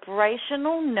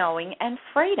vibrational knowing and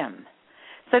freedom.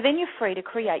 So then you're free to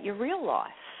create your real life.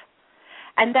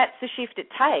 And that's the shift it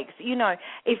takes. You know,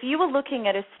 if you were looking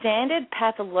at a standard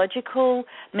pathological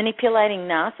manipulating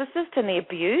narcissist and the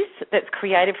abuse that's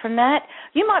created from that,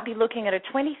 you might be looking at a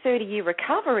 20, 30-year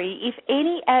recovery, if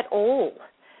any at all.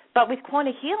 But with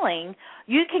Quanta Healing,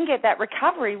 you can get that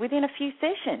recovery within a few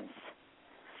sessions.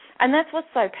 And that's what's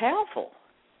so powerful.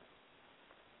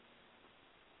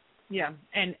 Yeah,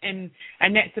 and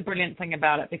that's the brilliant thing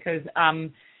about it, because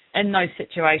in those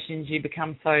situations you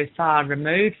become so far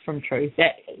removed from truth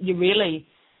that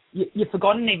you've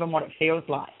forgotten even what it feels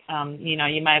like. You know,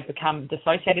 you may have become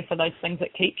dissociated for those things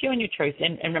that keep you in your truth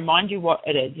and remind you what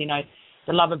it is, you know,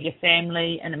 the love of your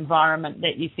family, an environment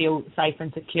that you feel safe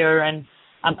and secure, and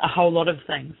a whole lot of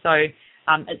things. So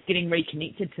it's getting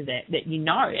reconnected to that you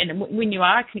know. And when you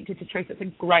are connected to truth, it's a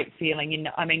great feeling. And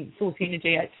I mean, source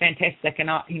energy, it's fantastic. And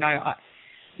I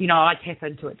tap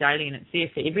into it daily, and it's there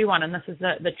for everyone. And this is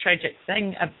the tragic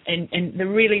thing, and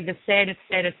the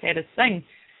saddest thing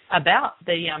about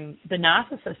the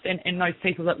narcissist and those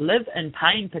people that live in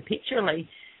pain perpetually,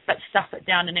 but stuff it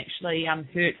down and actually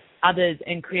hurt others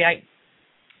and create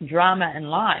drama in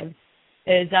lives,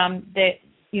 is that,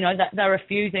 you know, that they're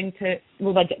refusing to.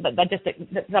 Well,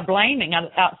 they're blaming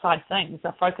outside things.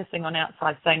 They're focusing on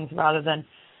outside things rather than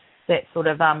that sort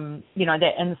of, you know,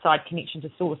 that inside connection to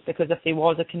source. Because if there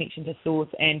was a connection to source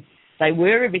and they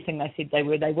were everything they said they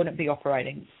were, they wouldn't be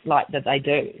operating like that they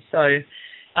do. So,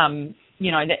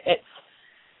 you know, that it's,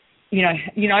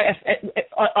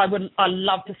 I'd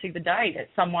love to see the day that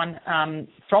someone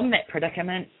from that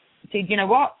predicament said, you know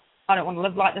what, I don't want to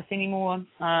live like this anymore.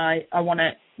 I want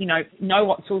to, you know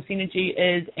what source energy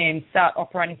is and start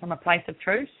operating from a place of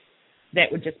truth.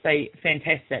 That would just be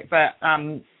fantastic. But,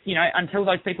 you know, until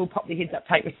those people pop their heads up,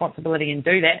 take responsibility and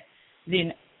do that,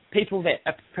 then people that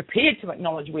are prepared to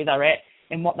acknowledge where they're at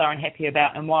and what they're unhappy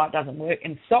about and why it doesn't work,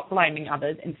 and stop blaming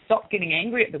others and stop getting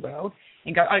angry at the world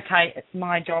and go, okay, it's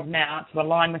my job now to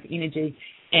align with energy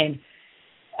and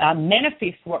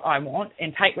manifest what I want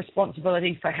and take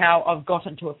responsibility for how I've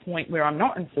gotten to a point where I'm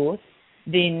not in source,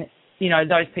 then, you know,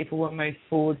 those people will move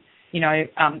forward, you know,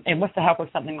 and with the help of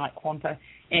something like Quanta,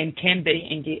 and can be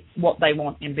and get what they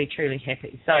want and be truly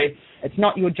happy. So it's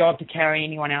not your job to carry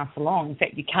anyone else along. In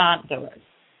fact, you can't do it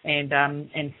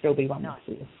and still be one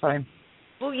with source. So.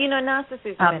 Well, you know,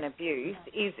 narcissism and abuse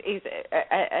is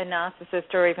a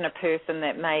narcissist, or even a person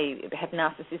that may have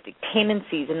narcissistic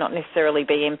tendencies and not necessarily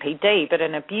be MPD, but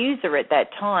an abuser at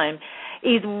that time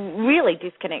is really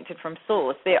disconnected from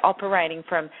source. They're operating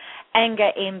from anger,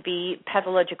 envy,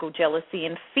 pathological jealousy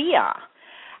and fear.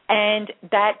 And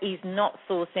that is not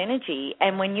source energy.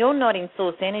 And when you're not in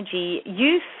source energy,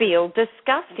 you feel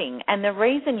disgusting. And the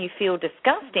reason you feel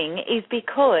disgusting is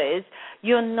because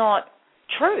you're not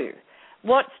true.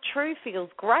 What's true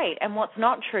feels great, and what's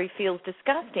not true feels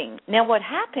disgusting. Now, what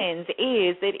happens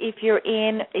is that if you're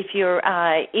in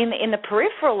the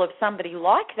peripheral of somebody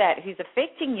like that who's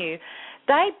affecting you,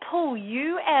 they pull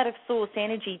you out of source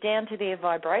energy down to their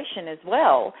vibration as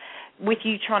well, with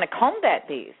you trying to combat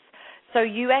this. So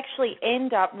you actually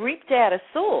end up ripped out of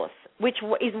source, which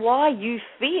is why you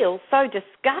feel so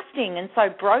disgusting and so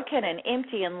broken and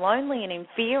empty and lonely and in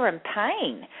fear and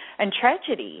pain and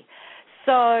tragedy.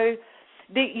 So,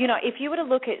 if you were to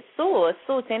look at source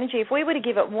energy, if we were to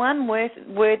give it one word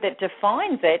that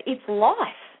defines it, it's life.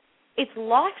 It's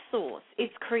life source.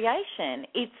 It's creation.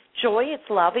 It's joy. It's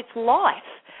love. It's life.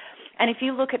 And if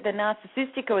you look at the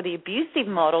narcissistic or the abusive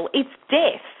model, it's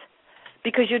death,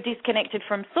 because you're disconnected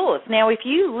from source. Now, if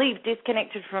you live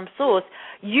disconnected from source,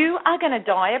 you are going to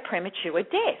die a premature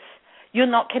death. You're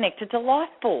not connected to life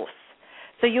force.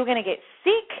 So you're going to get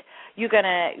sick. You're going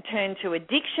to turn to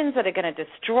addictions that are going to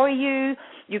destroy you.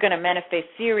 You're going to manifest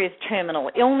serious terminal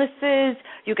illnesses.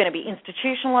 You're going to be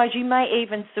institutionalized. You may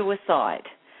even suicide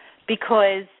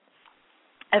because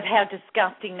of how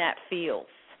disgusting that feels.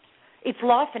 It's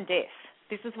life and death.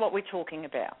 This is what we're talking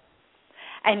about.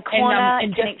 And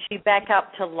Quanta connects you back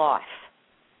up to life.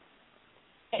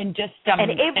 And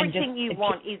everything you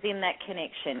want is in that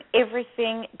connection.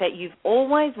 Everything that you've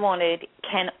always wanted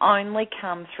can only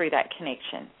come through that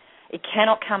connection. It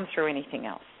cannot come through anything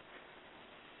else.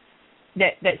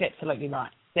 That's absolutely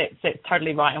right. That's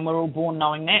totally right. And we're all born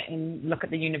knowing that, and look at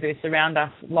the universe around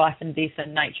us, life and death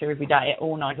and nature every day. It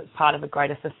all knows it's part of a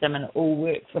greater system, and it all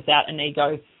works without an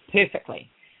ego perfectly.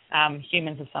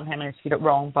 Humans have somehow managed to get it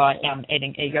wrong by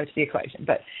adding ego to the equation.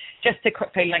 But just to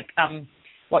quickly link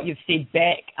what you've said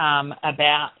back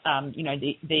about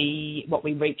the what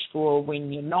we reach for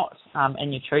when you're not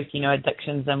in your truth,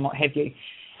 addictions and what have you.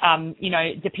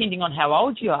 depending on how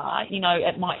old you are,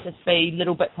 it might just be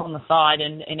little bits on the side,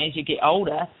 and as you get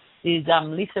older, there's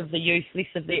less of the youth, less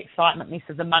of the excitement, less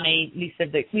of the money,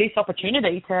 less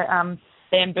opportunity to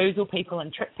bamboozle people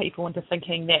and trick people into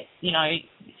thinking that,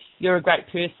 you're a great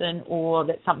person or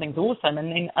that something's awesome.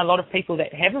 And then a lot of people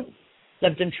that haven't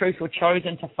lived in truth or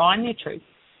chosen to find their truth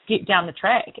get down the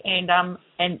track, and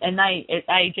they, at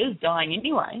ages, dying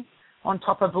anyway, on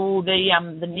top of all the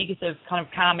negative kind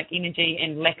of karmic energy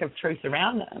and lack of truth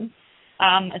around them.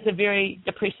 It's a very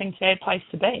depressing, sad place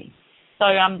to be. So,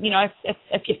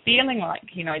 if you're feeling like,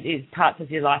 there's parts of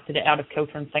your life that are out of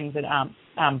kilter and things that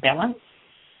aren't balanced,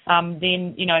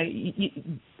 then,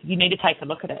 you need to take a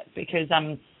look at it, because,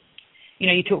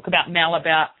 you talk about, Mel,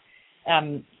 about,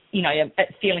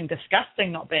 it feeling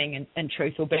disgusting not being in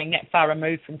truth, or being that far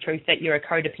removed from truth that you're a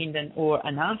codependent or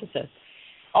a narcissist.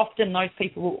 Often those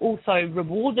people will also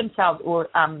reward themselves or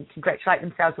congratulate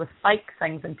themselves with fake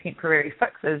things and temporary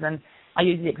fixes. And I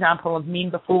use the example of men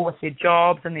before with their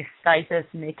jobs and their status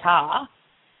and their car,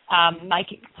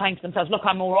 saying to themselves, look,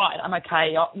 I'm all right, I'm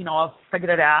okay, I've figured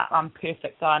it out, I'm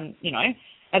perfect, I'm,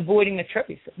 avoiding the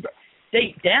truth.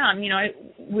 Deep down,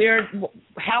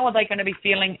 how are they going to be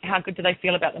feeling? How good do they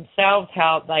feel about themselves?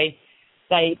 How they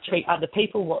treat other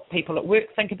people? What people at work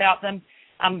think about them?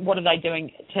 What are they doing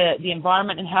to the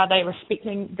environment, and how are they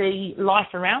respecting the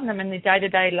life around them in their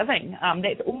day-to-day living?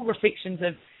 That's all reflections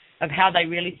of how they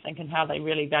really think and how they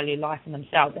really value life and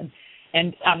themselves.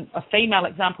 And a female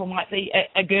example might be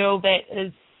a girl that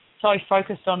is so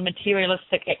focused on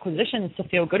materialistic acquisitions to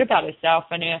feel good about herself,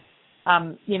 and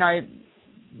her,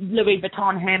 Louis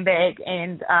Vuitton handbag,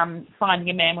 and finding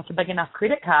a man with a big enough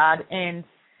credit card, and,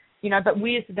 but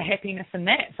where's the happiness in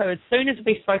that? So as soon as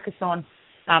we focus on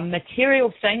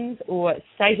material things or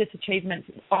status achievements,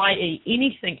 i.e.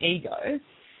 anything ego,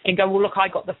 and go, well, look, I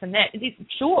got this and that.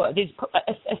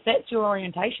 If that's your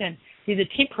orientation, there's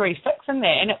a temporary fix in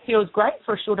there, and it feels great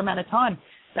for a short amount of time.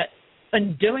 But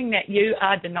in doing that, you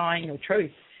are denying your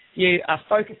truth. You are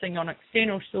focusing on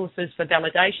external sources for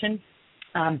validation.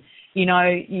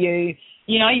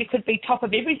 You could be top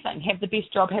of everything, have the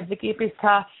best job, have the best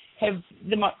car, have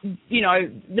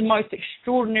the most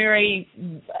extraordinary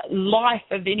life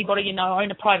of anybody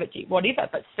own a private jet, whatever,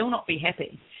 but still not be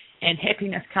happy. And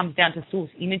happiness comes down to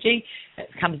source energy. It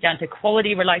comes down to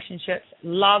quality relationships,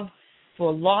 love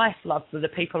for life, love for the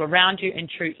people around you, and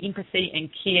true empathy and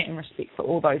care and respect for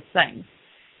all those things.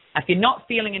 If you're not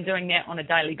feeling and doing that on a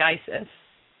daily basis,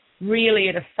 really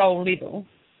at a soul level,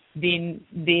 then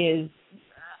there's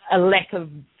a lack of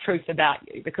truth about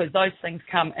you, because those things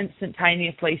come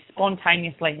instantaneously,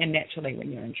 spontaneously, and naturally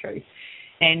when you're in truth.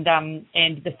 And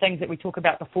the things that we talked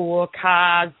about before,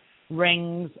 cars,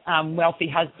 rings, wealthy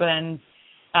husbands,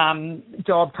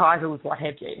 job titles, what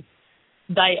have you,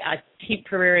 they are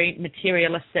temporary,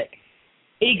 materialistic,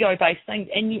 ego-based things.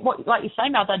 And like you say,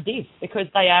 Mel, they're deaf, because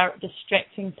they are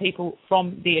distracting people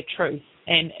from their truth.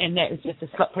 And that is just a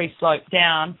slippery slope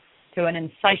down to an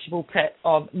insatiable pit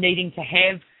of needing to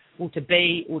have or to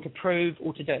be or to prove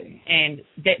or to do. And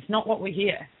that's not what we're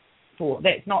here for.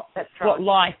 That's right. What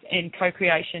life and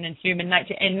co-creation and human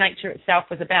nature and nature itself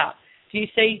is about. Do you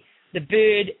see the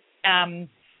bird,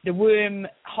 the worm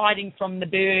hiding from the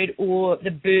bird, or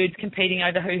the birds competing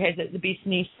over who has the best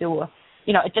nest? Or,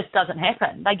 it just doesn't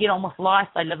happen. They get on with life.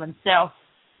 They live in self.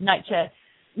 Nature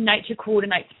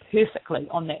coordinates perfectly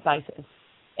on that basis.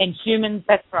 And humans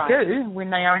do when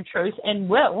they are in truth, and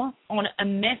will on a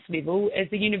mass level as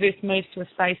the universe moves to a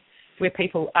space where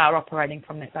people are operating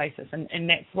from that basis. And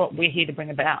that's what we're here to bring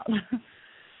about.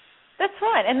 That's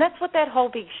right, and that's what this whole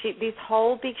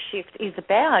big shift is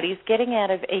about, is getting out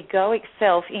of egoic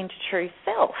self into true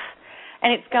self.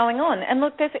 And it's going on. And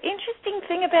look, there's an interesting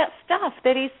thing about stuff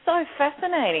that is so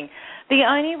fascinating. The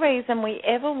only reason we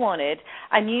ever wanted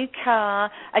a new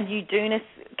car, a new Dunas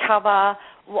cover,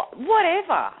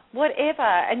 whatever,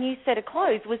 a new set of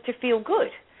clothes was to feel good.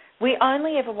 We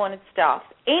only ever wanted stuff,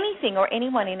 anything or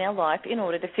anyone in our life, in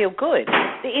order to feel good.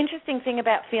 The interesting thing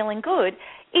about feeling good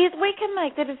is we can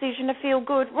make the decision to feel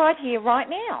good right here, right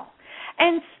now.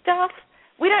 And stuff,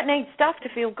 we don't need stuff to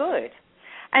feel good.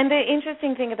 And the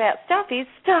interesting thing about stuff is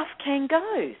stuff can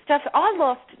go. I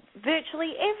lost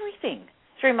virtually everything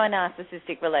through my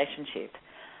narcissistic relationship.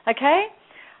 Okay?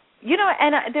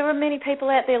 And there are many people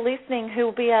out there listening who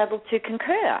will be able to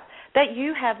concur that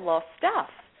you have lost stuff.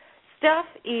 Stuff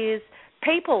is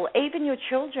people, even your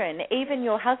children, even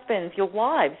your husbands, your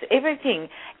wives, everything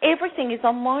is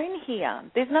on loan here.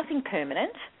 There's nothing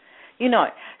permanent,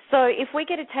 So if we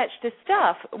get attached to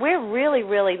stuff, we're really,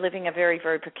 really living a very,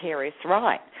 very precarious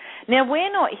life. Now,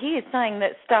 we're not here saying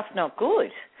that stuff's not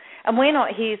good. And we're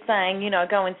not here saying,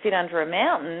 go and sit under a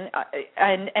mountain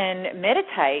and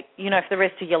meditate, for the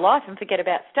rest of your life and forget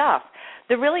about stuff.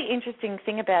 The really interesting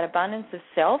thing about abundance of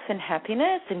self and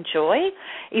happiness and joy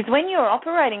is when you're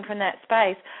operating from that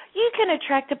space, you can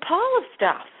attract a pile of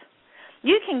stuff.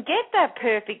 You can get that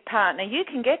perfect partner. You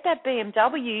can get that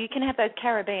BMW. You can have those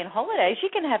Caribbean holidays. You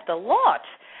can have the lot.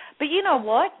 But you know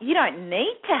what? You don't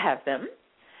need to have them.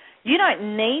 You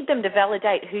don't need them to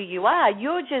validate who you are.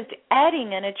 You're just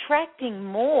adding and attracting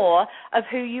more of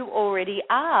who you already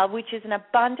are, which is an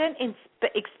abundant,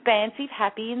 expansive,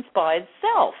 happy, inspired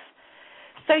self.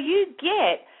 So you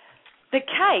get the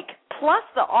cake plus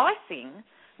the icing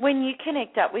when you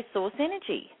connect up with source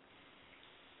energy.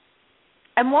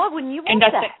 And why wouldn't you want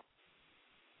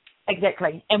that?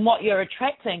 Exactly. And what you're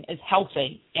attracting is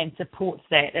healthy and supports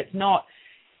that. It's not,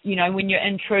 when you're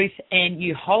in truth and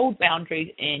you hold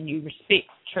boundaries and you respect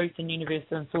truth and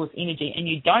universal and source energy and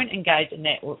you don't engage in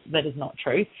that is not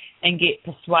truth and get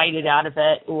persuaded out of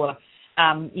it or,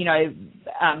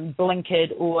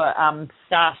 blinkered or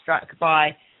starstruck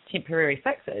by temporary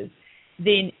fixes,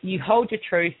 then you hold your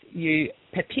truth, you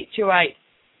perpetuate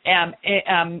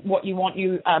what you want,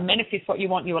 you manifest what you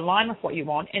want, you align with what you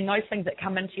want, and those things that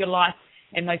come into your life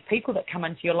and those people that come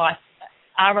into your life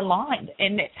are aligned,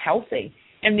 and that's healthy.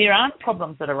 And there aren't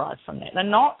problems that arise from that. They're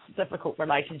not difficult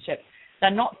relationships.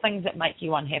 They're not things that make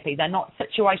you unhappy. They're not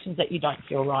situations that you don't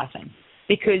feel right in.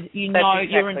 Because exactly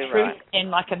you're in truth, right.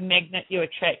 And like a magnet, you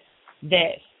attract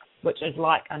that which is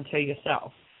like unto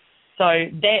yourself. So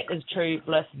that is true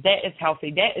bliss. That is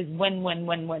healthy. That is win, win,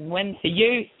 win, win, win for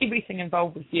you, everything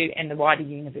involved with you and the wider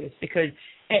universe. Because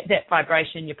at that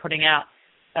vibration you're putting out,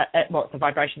 it's a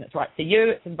vibration that's right for you.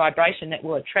 It's a vibration that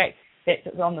will attract that's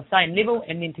on the same level,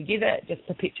 and then together it just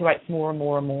perpetuates more and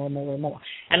more and more and more and more.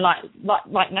 And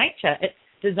like nature, it's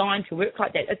designed to work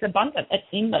like that. It's abundant. It's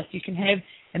endless. You can have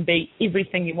and be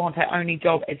everything you want. Our only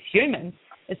job as humans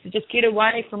is to just get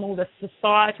away from all the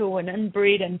societal and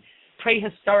inbred and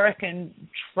prehistoric and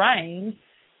trained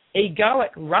egoic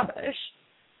rubbish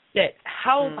that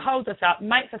holds us up,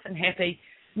 makes us unhappy,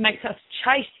 makes us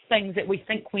chase things that we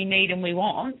think we need and we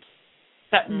want,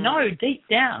 but no, deep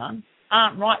down,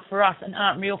 aren't right for us and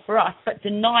aren't real for us, but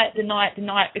deny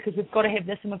it because we've got to have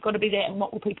this and we've got to be that, and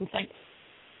what will people think?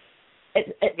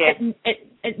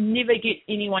 It never gets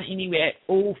anyone anywhere. It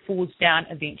all falls down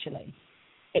eventually.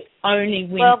 It's only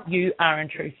when you are in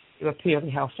truth, you are purely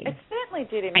healthy. It certainly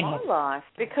did in my life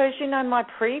because, my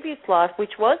previous life,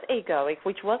 which was egoic,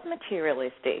 which was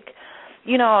materialistic,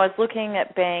 I was looking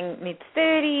at being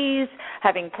mid-30s,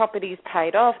 having properties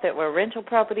paid off that were rental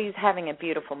properties, having a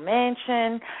beautiful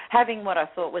mansion, having what I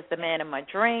thought was the man of my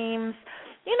dreams.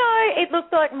 It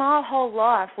looked like my whole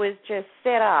life was just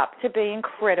set up to be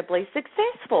incredibly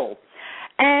successful.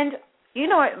 And,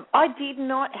 I did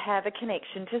not have a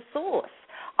connection to source.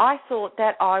 I thought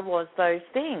that I was those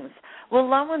things. Well,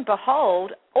 lo and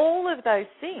behold, all of those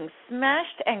things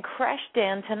smashed and crashed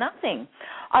down to nothing.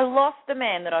 I lost the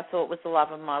man that I thought was the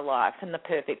love of my life and the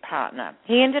perfect partner.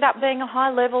 He ended up being a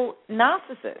high-level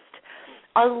narcissist.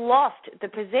 I lost the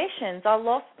possessions. I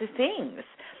lost the things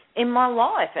in my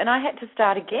life, and I had to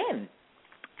start again.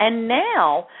 And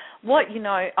now, what,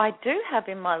 I do have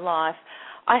in my life,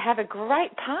 I have a great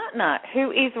partner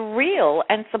who is real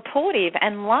and supportive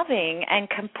and loving and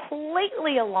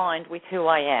completely aligned with who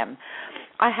I am.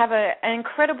 I have an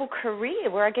incredible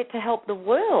career where I get to help the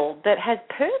world that has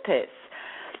purpose.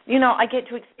 I get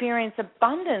to experience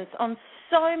abundance on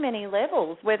so many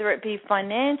levels, whether it be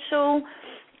financial,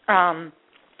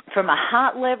 from a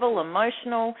heart level,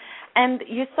 emotional. And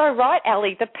you're so right,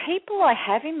 Ali, the people I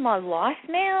have in my life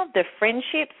now, the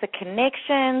friendships, the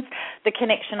connections, the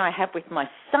connection I have with my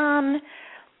son,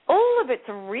 all of it's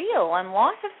real and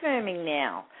life-affirming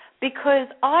now because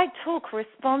I took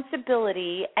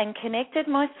responsibility and connected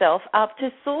myself up to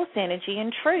source energy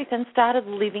and truth and started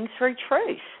living through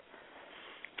truth.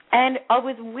 And I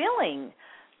was willing,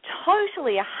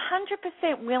 totally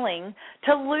 100% willing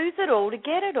to lose it all to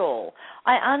get it all.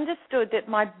 I understood that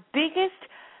my biggest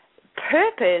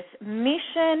purpose,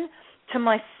 mission to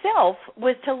myself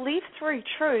was to live through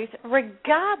truth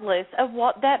regardless of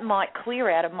what that might clear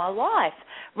out of my life,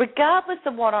 regardless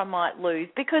of what I might lose,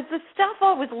 because the stuff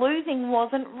I was losing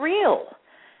wasn't real.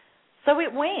 So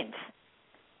it went.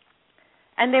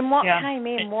 And then what came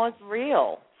in was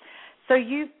real. So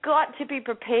you've got to be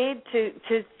prepared to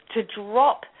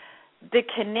drop the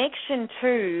connection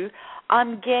to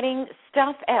I'm getting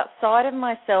stuff outside of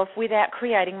myself without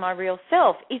creating my real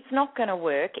self. It's not going to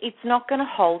work. It's not going to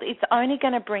hold. It's only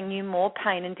going to bring you more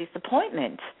pain and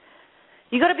disappointment.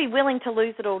 You've got to be willing to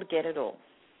lose it all to get it all.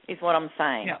 is what I'm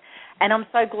saying. Yeah. And I'm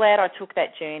so glad I took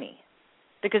that journey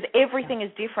because everything is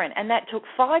different. And that took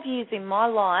 5 years in my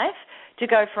life to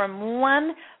go from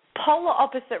one polar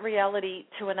opposite reality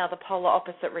to another polar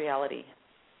opposite reality,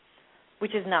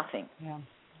 which is nothing. Yeah.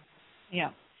 Yeah.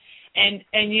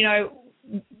 And you know,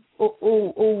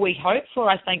 all we hope for,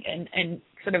 I think, and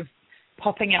sort of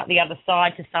popping out the other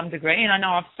side to some degree, and I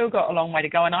know I've still got a long way to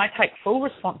go, and I take full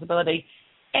responsibility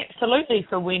absolutely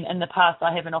for when in the past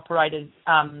I haven't operated,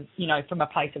 you know, from a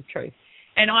place of truth.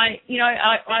 And I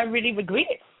really regret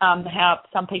how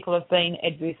some people have been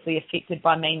adversely affected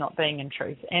by me not being in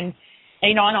truth. And,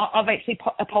 you know, and I've actually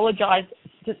apologised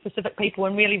to specific people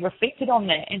and really reflected on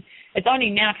that. And it's only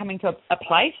now coming to a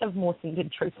place of more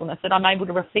centered truthfulness that I'm able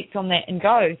to reflect on that and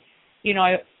go, you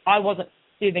know, I wasn't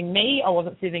serving me, I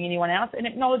wasn't serving anyone else, and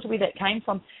acknowledge where that came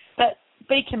from. But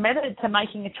be committed to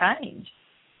making a change.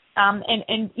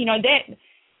 And you know, that,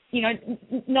 you know,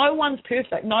 no one's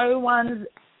perfect. No one's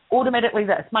automatically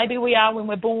this. Maybe we are when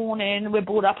we're born and we're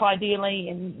brought up ideally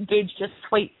and birds just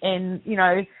tweet and, you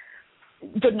know,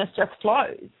 goodness just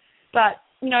flows. But,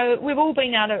 you know, we've all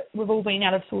been out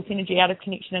of source energy, out of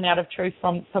connection and out of truth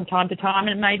from time to time,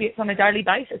 and maybe it's on a daily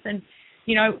basis. And,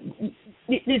 you know,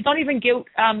 there's not even guilt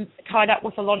tied up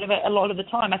with a lot of the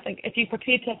time. I think if you're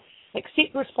prepared to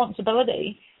accept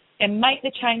responsibility and make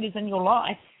the changes in your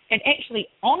life and actually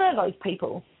honour those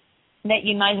people that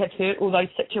you may have hurt or those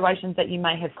situations that you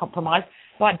may have compromised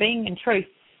by being in truth,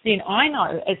 then I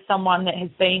know as someone that has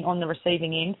been on the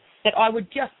receiving end that I would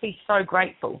just be so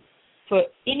grateful for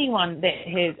anyone that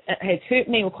has hurt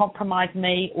me or compromised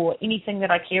me or anything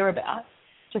that I care about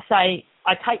to say,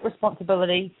 I take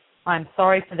responsibility, I'm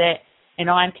sorry for that, and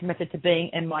I am committed to being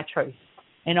in my truth.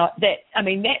 And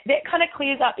that kind of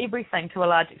clears up everything to a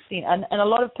large extent. And a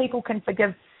lot of people can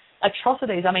forgive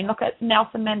atrocities. I mean, look at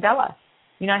Nelson Mandela.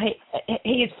 You know,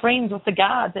 he is friends with the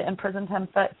guards that imprisoned him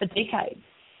for decades.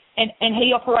 And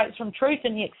he operates from truth,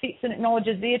 and he accepts and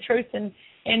acknowledges their truth, and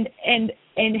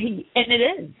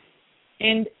it is.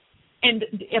 And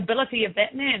the ability of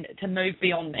that man to move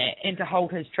beyond that and to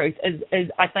hold his truth is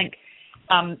I think,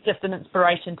 just an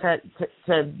inspiration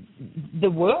to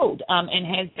the world, and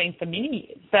has been for many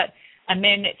years. But a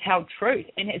man that's held truth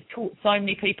and has taught so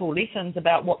many people lessons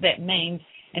about what that means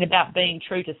and about being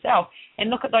true to self. And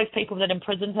look at those people that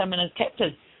imprisoned him and his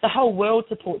captors. The whole world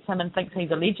supports him and thinks he's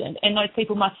a legend. And those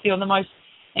people must feel the most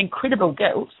incredible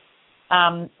guilt,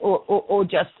 or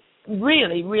just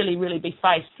really, really, really be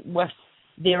faced with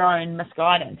their own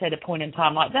misguidance at a point in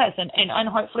time like this. And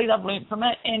hopefully they've learned from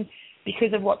it. And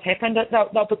because of what's happened,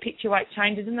 they'll perpetuate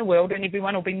changes in the world, and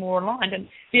everyone will be more aligned. And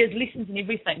there's lessons in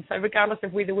everything. So regardless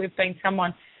of whether we've been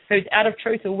someone who's out of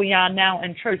truth or we are now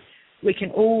in truth, we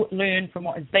can all learn from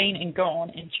what has been and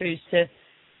gone and choose to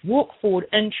walk forward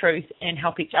in truth and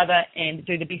help each other and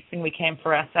do the best thing we can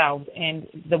for ourselves and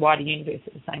the wider universe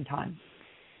at the same time.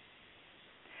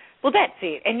 Well, that's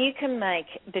it. And you can make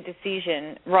the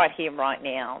decision right here, right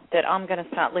now, that I'm going to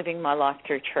start living my life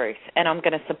through truth, and I'm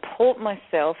going to support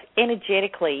myself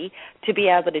energetically to be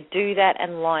able to do that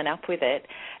and line up with it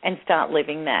and start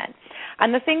living that.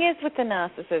 And the thing is with the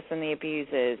narcissists and the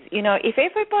abusers, you know, if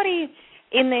everybody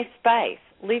in their space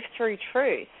lived through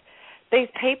truth, these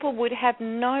people would have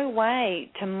no way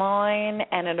to mine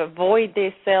and avoid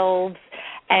themselves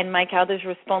and make others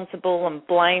responsible and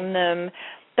blame them.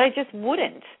 They just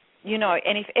wouldn't. You know,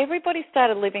 and if everybody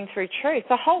started living through truth,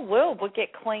 the whole world would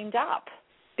get cleaned up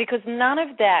because none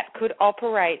of that could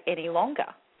operate any longer.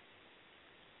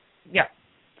 Yeah.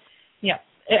 Yeah.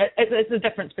 It's the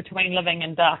difference between living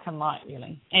in dark and light,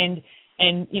 really. And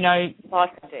you know,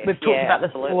 we've talked about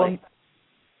this before.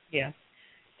 Yeah.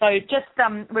 So just,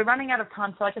 we're running out of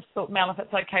time, so I just thought, Mel, if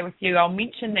it's okay with you, I'll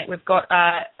mention that we've got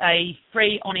a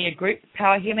free on-air group,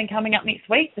 Power Healing, coming up next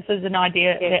week. This is an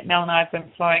idea that Mel and I have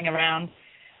been flowing around.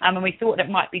 And we thought it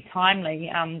might be timely,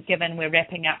 given we're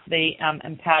wrapping up the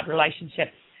Empowered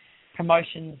Relationships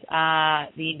promotions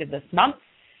the end of this month.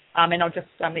 And I'll just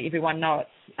let everyone know it's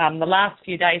the last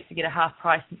few days to get a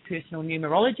half-price personal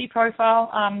numerology profile.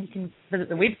 You can visit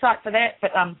the website for that, but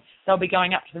they'll be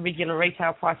going up to the regular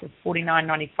retail price of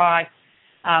 $49.95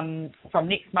 from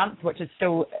next month, which is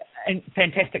still a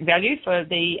fantastic value for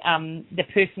the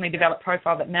personally developed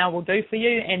profile that Mel will do for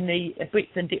you and the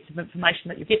breadth and depth of information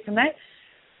that you get from that.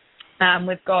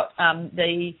 We've got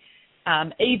the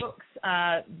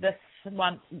ebooks. This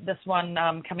one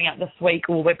coming out this week,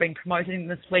 or we've been promoting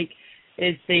this week,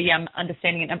 is the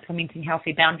Understanding and Implementing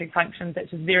Healthy Boundary Functions,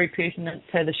 which is very pertinent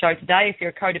to the show today. If you're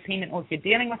a codependent or if you're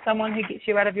dealing with someone who gets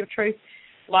you out of your truth.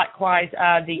 Likewise,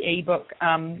 the ebook,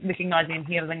 Recognizing and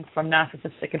Healing from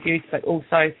Narcissistic Abuse, but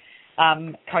also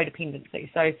codependency.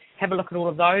 So have a look at all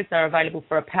of those. They're available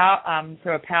for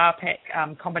through a Power Pack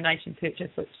combination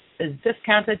purchase, which is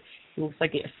discounted. You also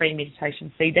get a free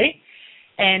meditation CD.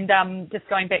 And just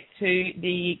going back to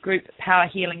the group Power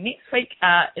Healing next week,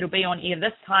 it'll be on air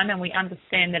this time, and we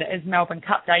understand that it is Melbourne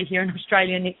Cup Day here in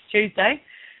Australia next Tuesday.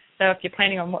 So if you're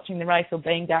planning on watching the race or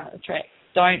being down at the track,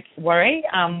 don't worry.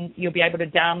 You'll be able to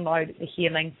download the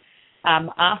healing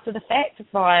after the fact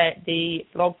via the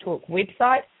Blog Talk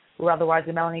website, or otherwise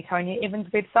the Melanie Tonya Evans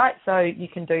website. So you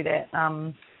can do that,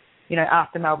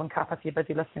 after Melbourne Cup if you're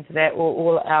busy listening to that, or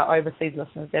all our overseas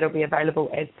listeners. That'll be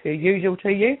available as per usual to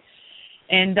you.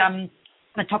 And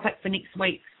the topic for next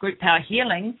week's Group Power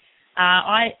Healing,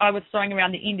 I was throwing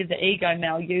around the end of the ego,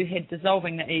 Mel. You had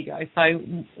dissolving the ego. So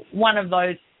one of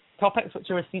those topics, which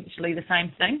are essentially the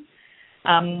same thing,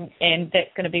 and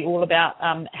that's going to be all about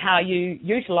how you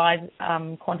utilise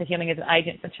Quanta Healing as an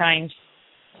agent for change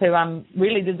to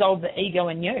really dissolve the ego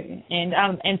in you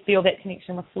and feel that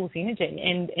connection with source energy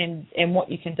and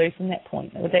what you can do from that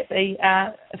point. Would that be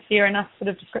a fair enough sort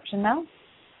of description, Mel?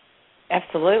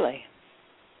 Absolutely.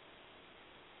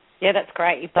 Yeah, that's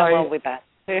great. You've done well with that.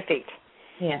 Perfect.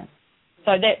 Yeah.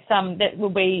 So that's that will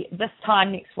be this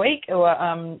time next week, or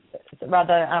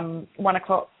rather 1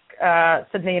 o'clock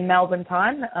Sydney and Melbourne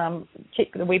time.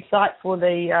 Check the website for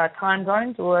the time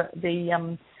zones or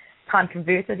the time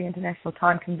converter, the international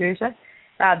time converter.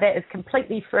 That is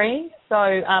completely free.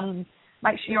 So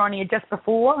make sure you're on here just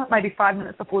before, maybe 5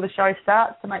 minutes before the show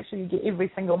starts, to make sure you get every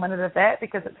single minute of that,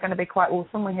 because it's going to be quite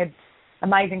awesome. We had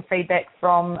amazing feedback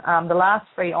from the last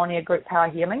free on-air Group Power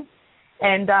Healing.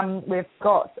 And we've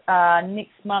got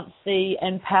next month the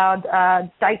Empowered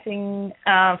Dating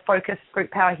Focused Group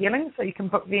Power Healing, so you can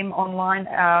book them online.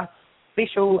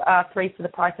 Special 3 for the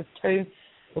price of 2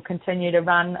 will continue to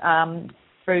run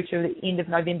through to the end of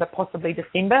November, possibly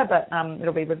December, but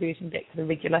it'll be reverting back to the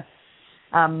regular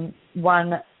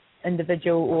 1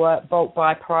 individual or bulk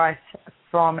buy price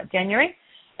from January.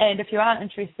 And if you are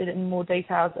interested in more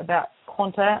details about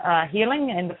Quanta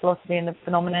Healing and the philosophy and the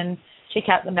phenomenon, check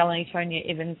out the Melanie Tonya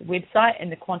Evans website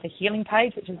and the Quanta Healing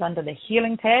page, which is under the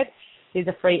Healing tab. There's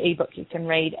a free ebook you can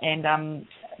read and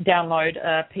download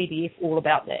a PDF all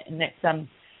about that. And that's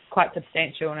quite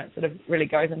substantial, and it sort of really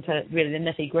goes into really the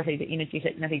nitty-gritty, the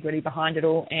energetic nitty-gritty behind it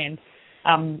all, and,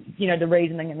 the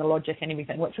reasoning and the logic and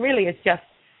everything, which really is just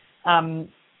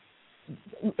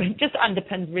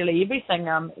underpins really everything,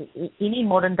 any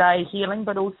modern-day healing,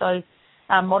 but also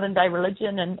modern-day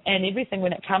religion and everything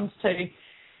when it comes to,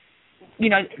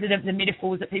 the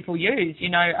metaphors that people use.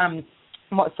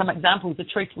 What some examples, the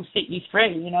truth will set you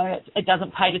free, it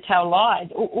doesn't pay to tell lies.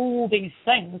 All these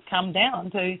things come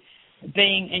down to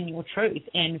being in your truth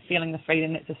and feeling the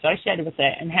freedom that's associated with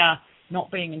that, and how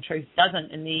not being in truth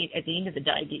doesn't, at the end of the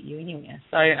day, get you anywhere.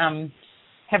 So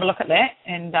have a look at that,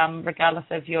 and regardless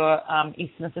of your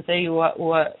ethnicity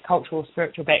or cultural or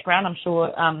spiritual background, I'm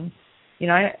sure,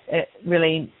 it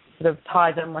really sort of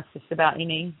ties in with just about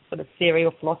any sort of theory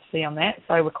or philosophy on that.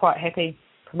 So we're quite happy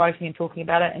promoting and talking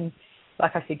about it, and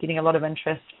like I said, getting a lot of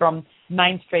interest from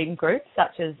mainstream groups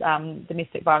such as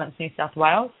Domestic Violence New South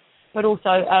Wales, but also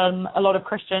a lot of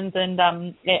Christians and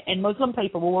Muslim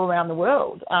people all around the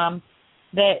world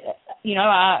that,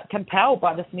 are compelled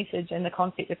by this message and the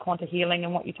concept of Quanta Healing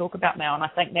and what you talk about, Mel. And I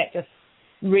think that just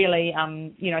really,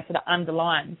 sort of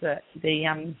underlines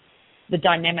the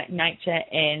dynamic nature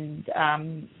and,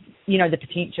 the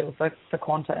potential for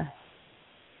Quanta.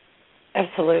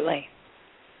 Absolutely.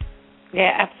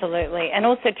 Yeah, absolutely. And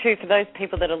also, too, for those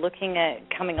people that are looking at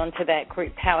coming onto that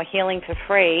Group Power Healing for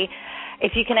free,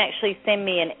 if you can actually send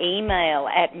me an email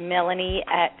at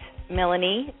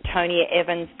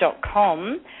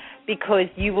melanie@melanietoniaevans.com, because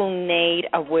you will need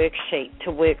a worksheet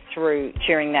to work through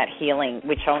during that healing,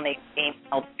 which I'll need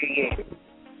emailed to you.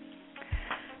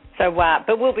 So,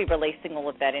 but we'll be releasing all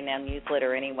of that in our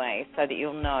newsletter anyway, so that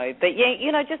you'll know. But yeah,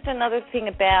 just another thing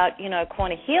about,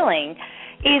 Quanta Healing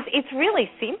is it's really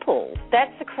simple.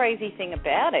 That's the crazy thing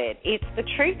about it. The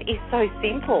truth is so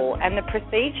simple, and the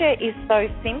procedure is so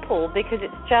simple because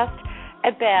it's just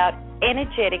about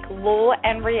energetic law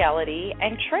and reality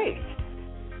and truth.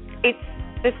 It's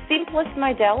the simplest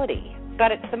modality,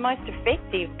 but it's the most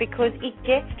effective because it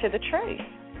gets to the truth.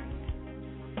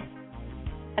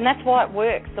 And that's why it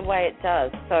works the way it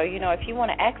does. So, if you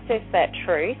want to access that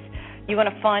truth, you want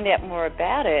to find out more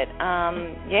about it,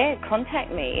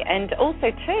 contact me. And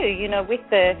also, too, with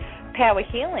the Power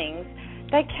Healings,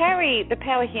 they carry the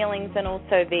Power Healings and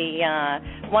also the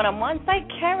one-on-ones, they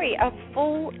carry a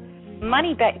full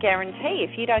money-back guarantee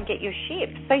if you don't get your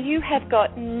shift. So you have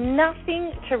got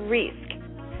nothing to risk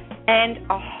and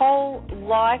a whole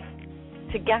life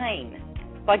to gain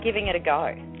by giving it a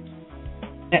go.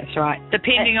 That's right.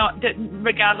 Depending on,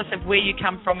 regardless of where you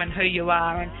come from and who you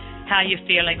are and how you're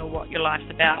feeling or what your life's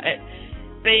about,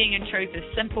 being in truth is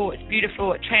simple, it's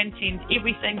beautiful, it transcends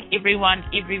everything, everyone,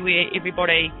 everywhere,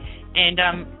 everybody. And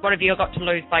what have you got to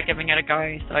lose by giving it a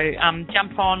go? So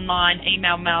jump online,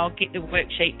 email Mel, get the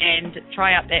worksheet, and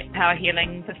try out that Power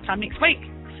Healing this time next week.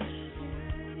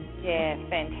 Yeah,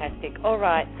 fantastic. All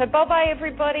right. So bye-bye,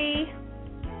 everybody.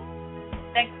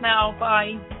 Thanks, Mel.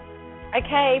 Bye.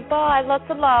 Okay, bye. Lots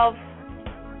of love.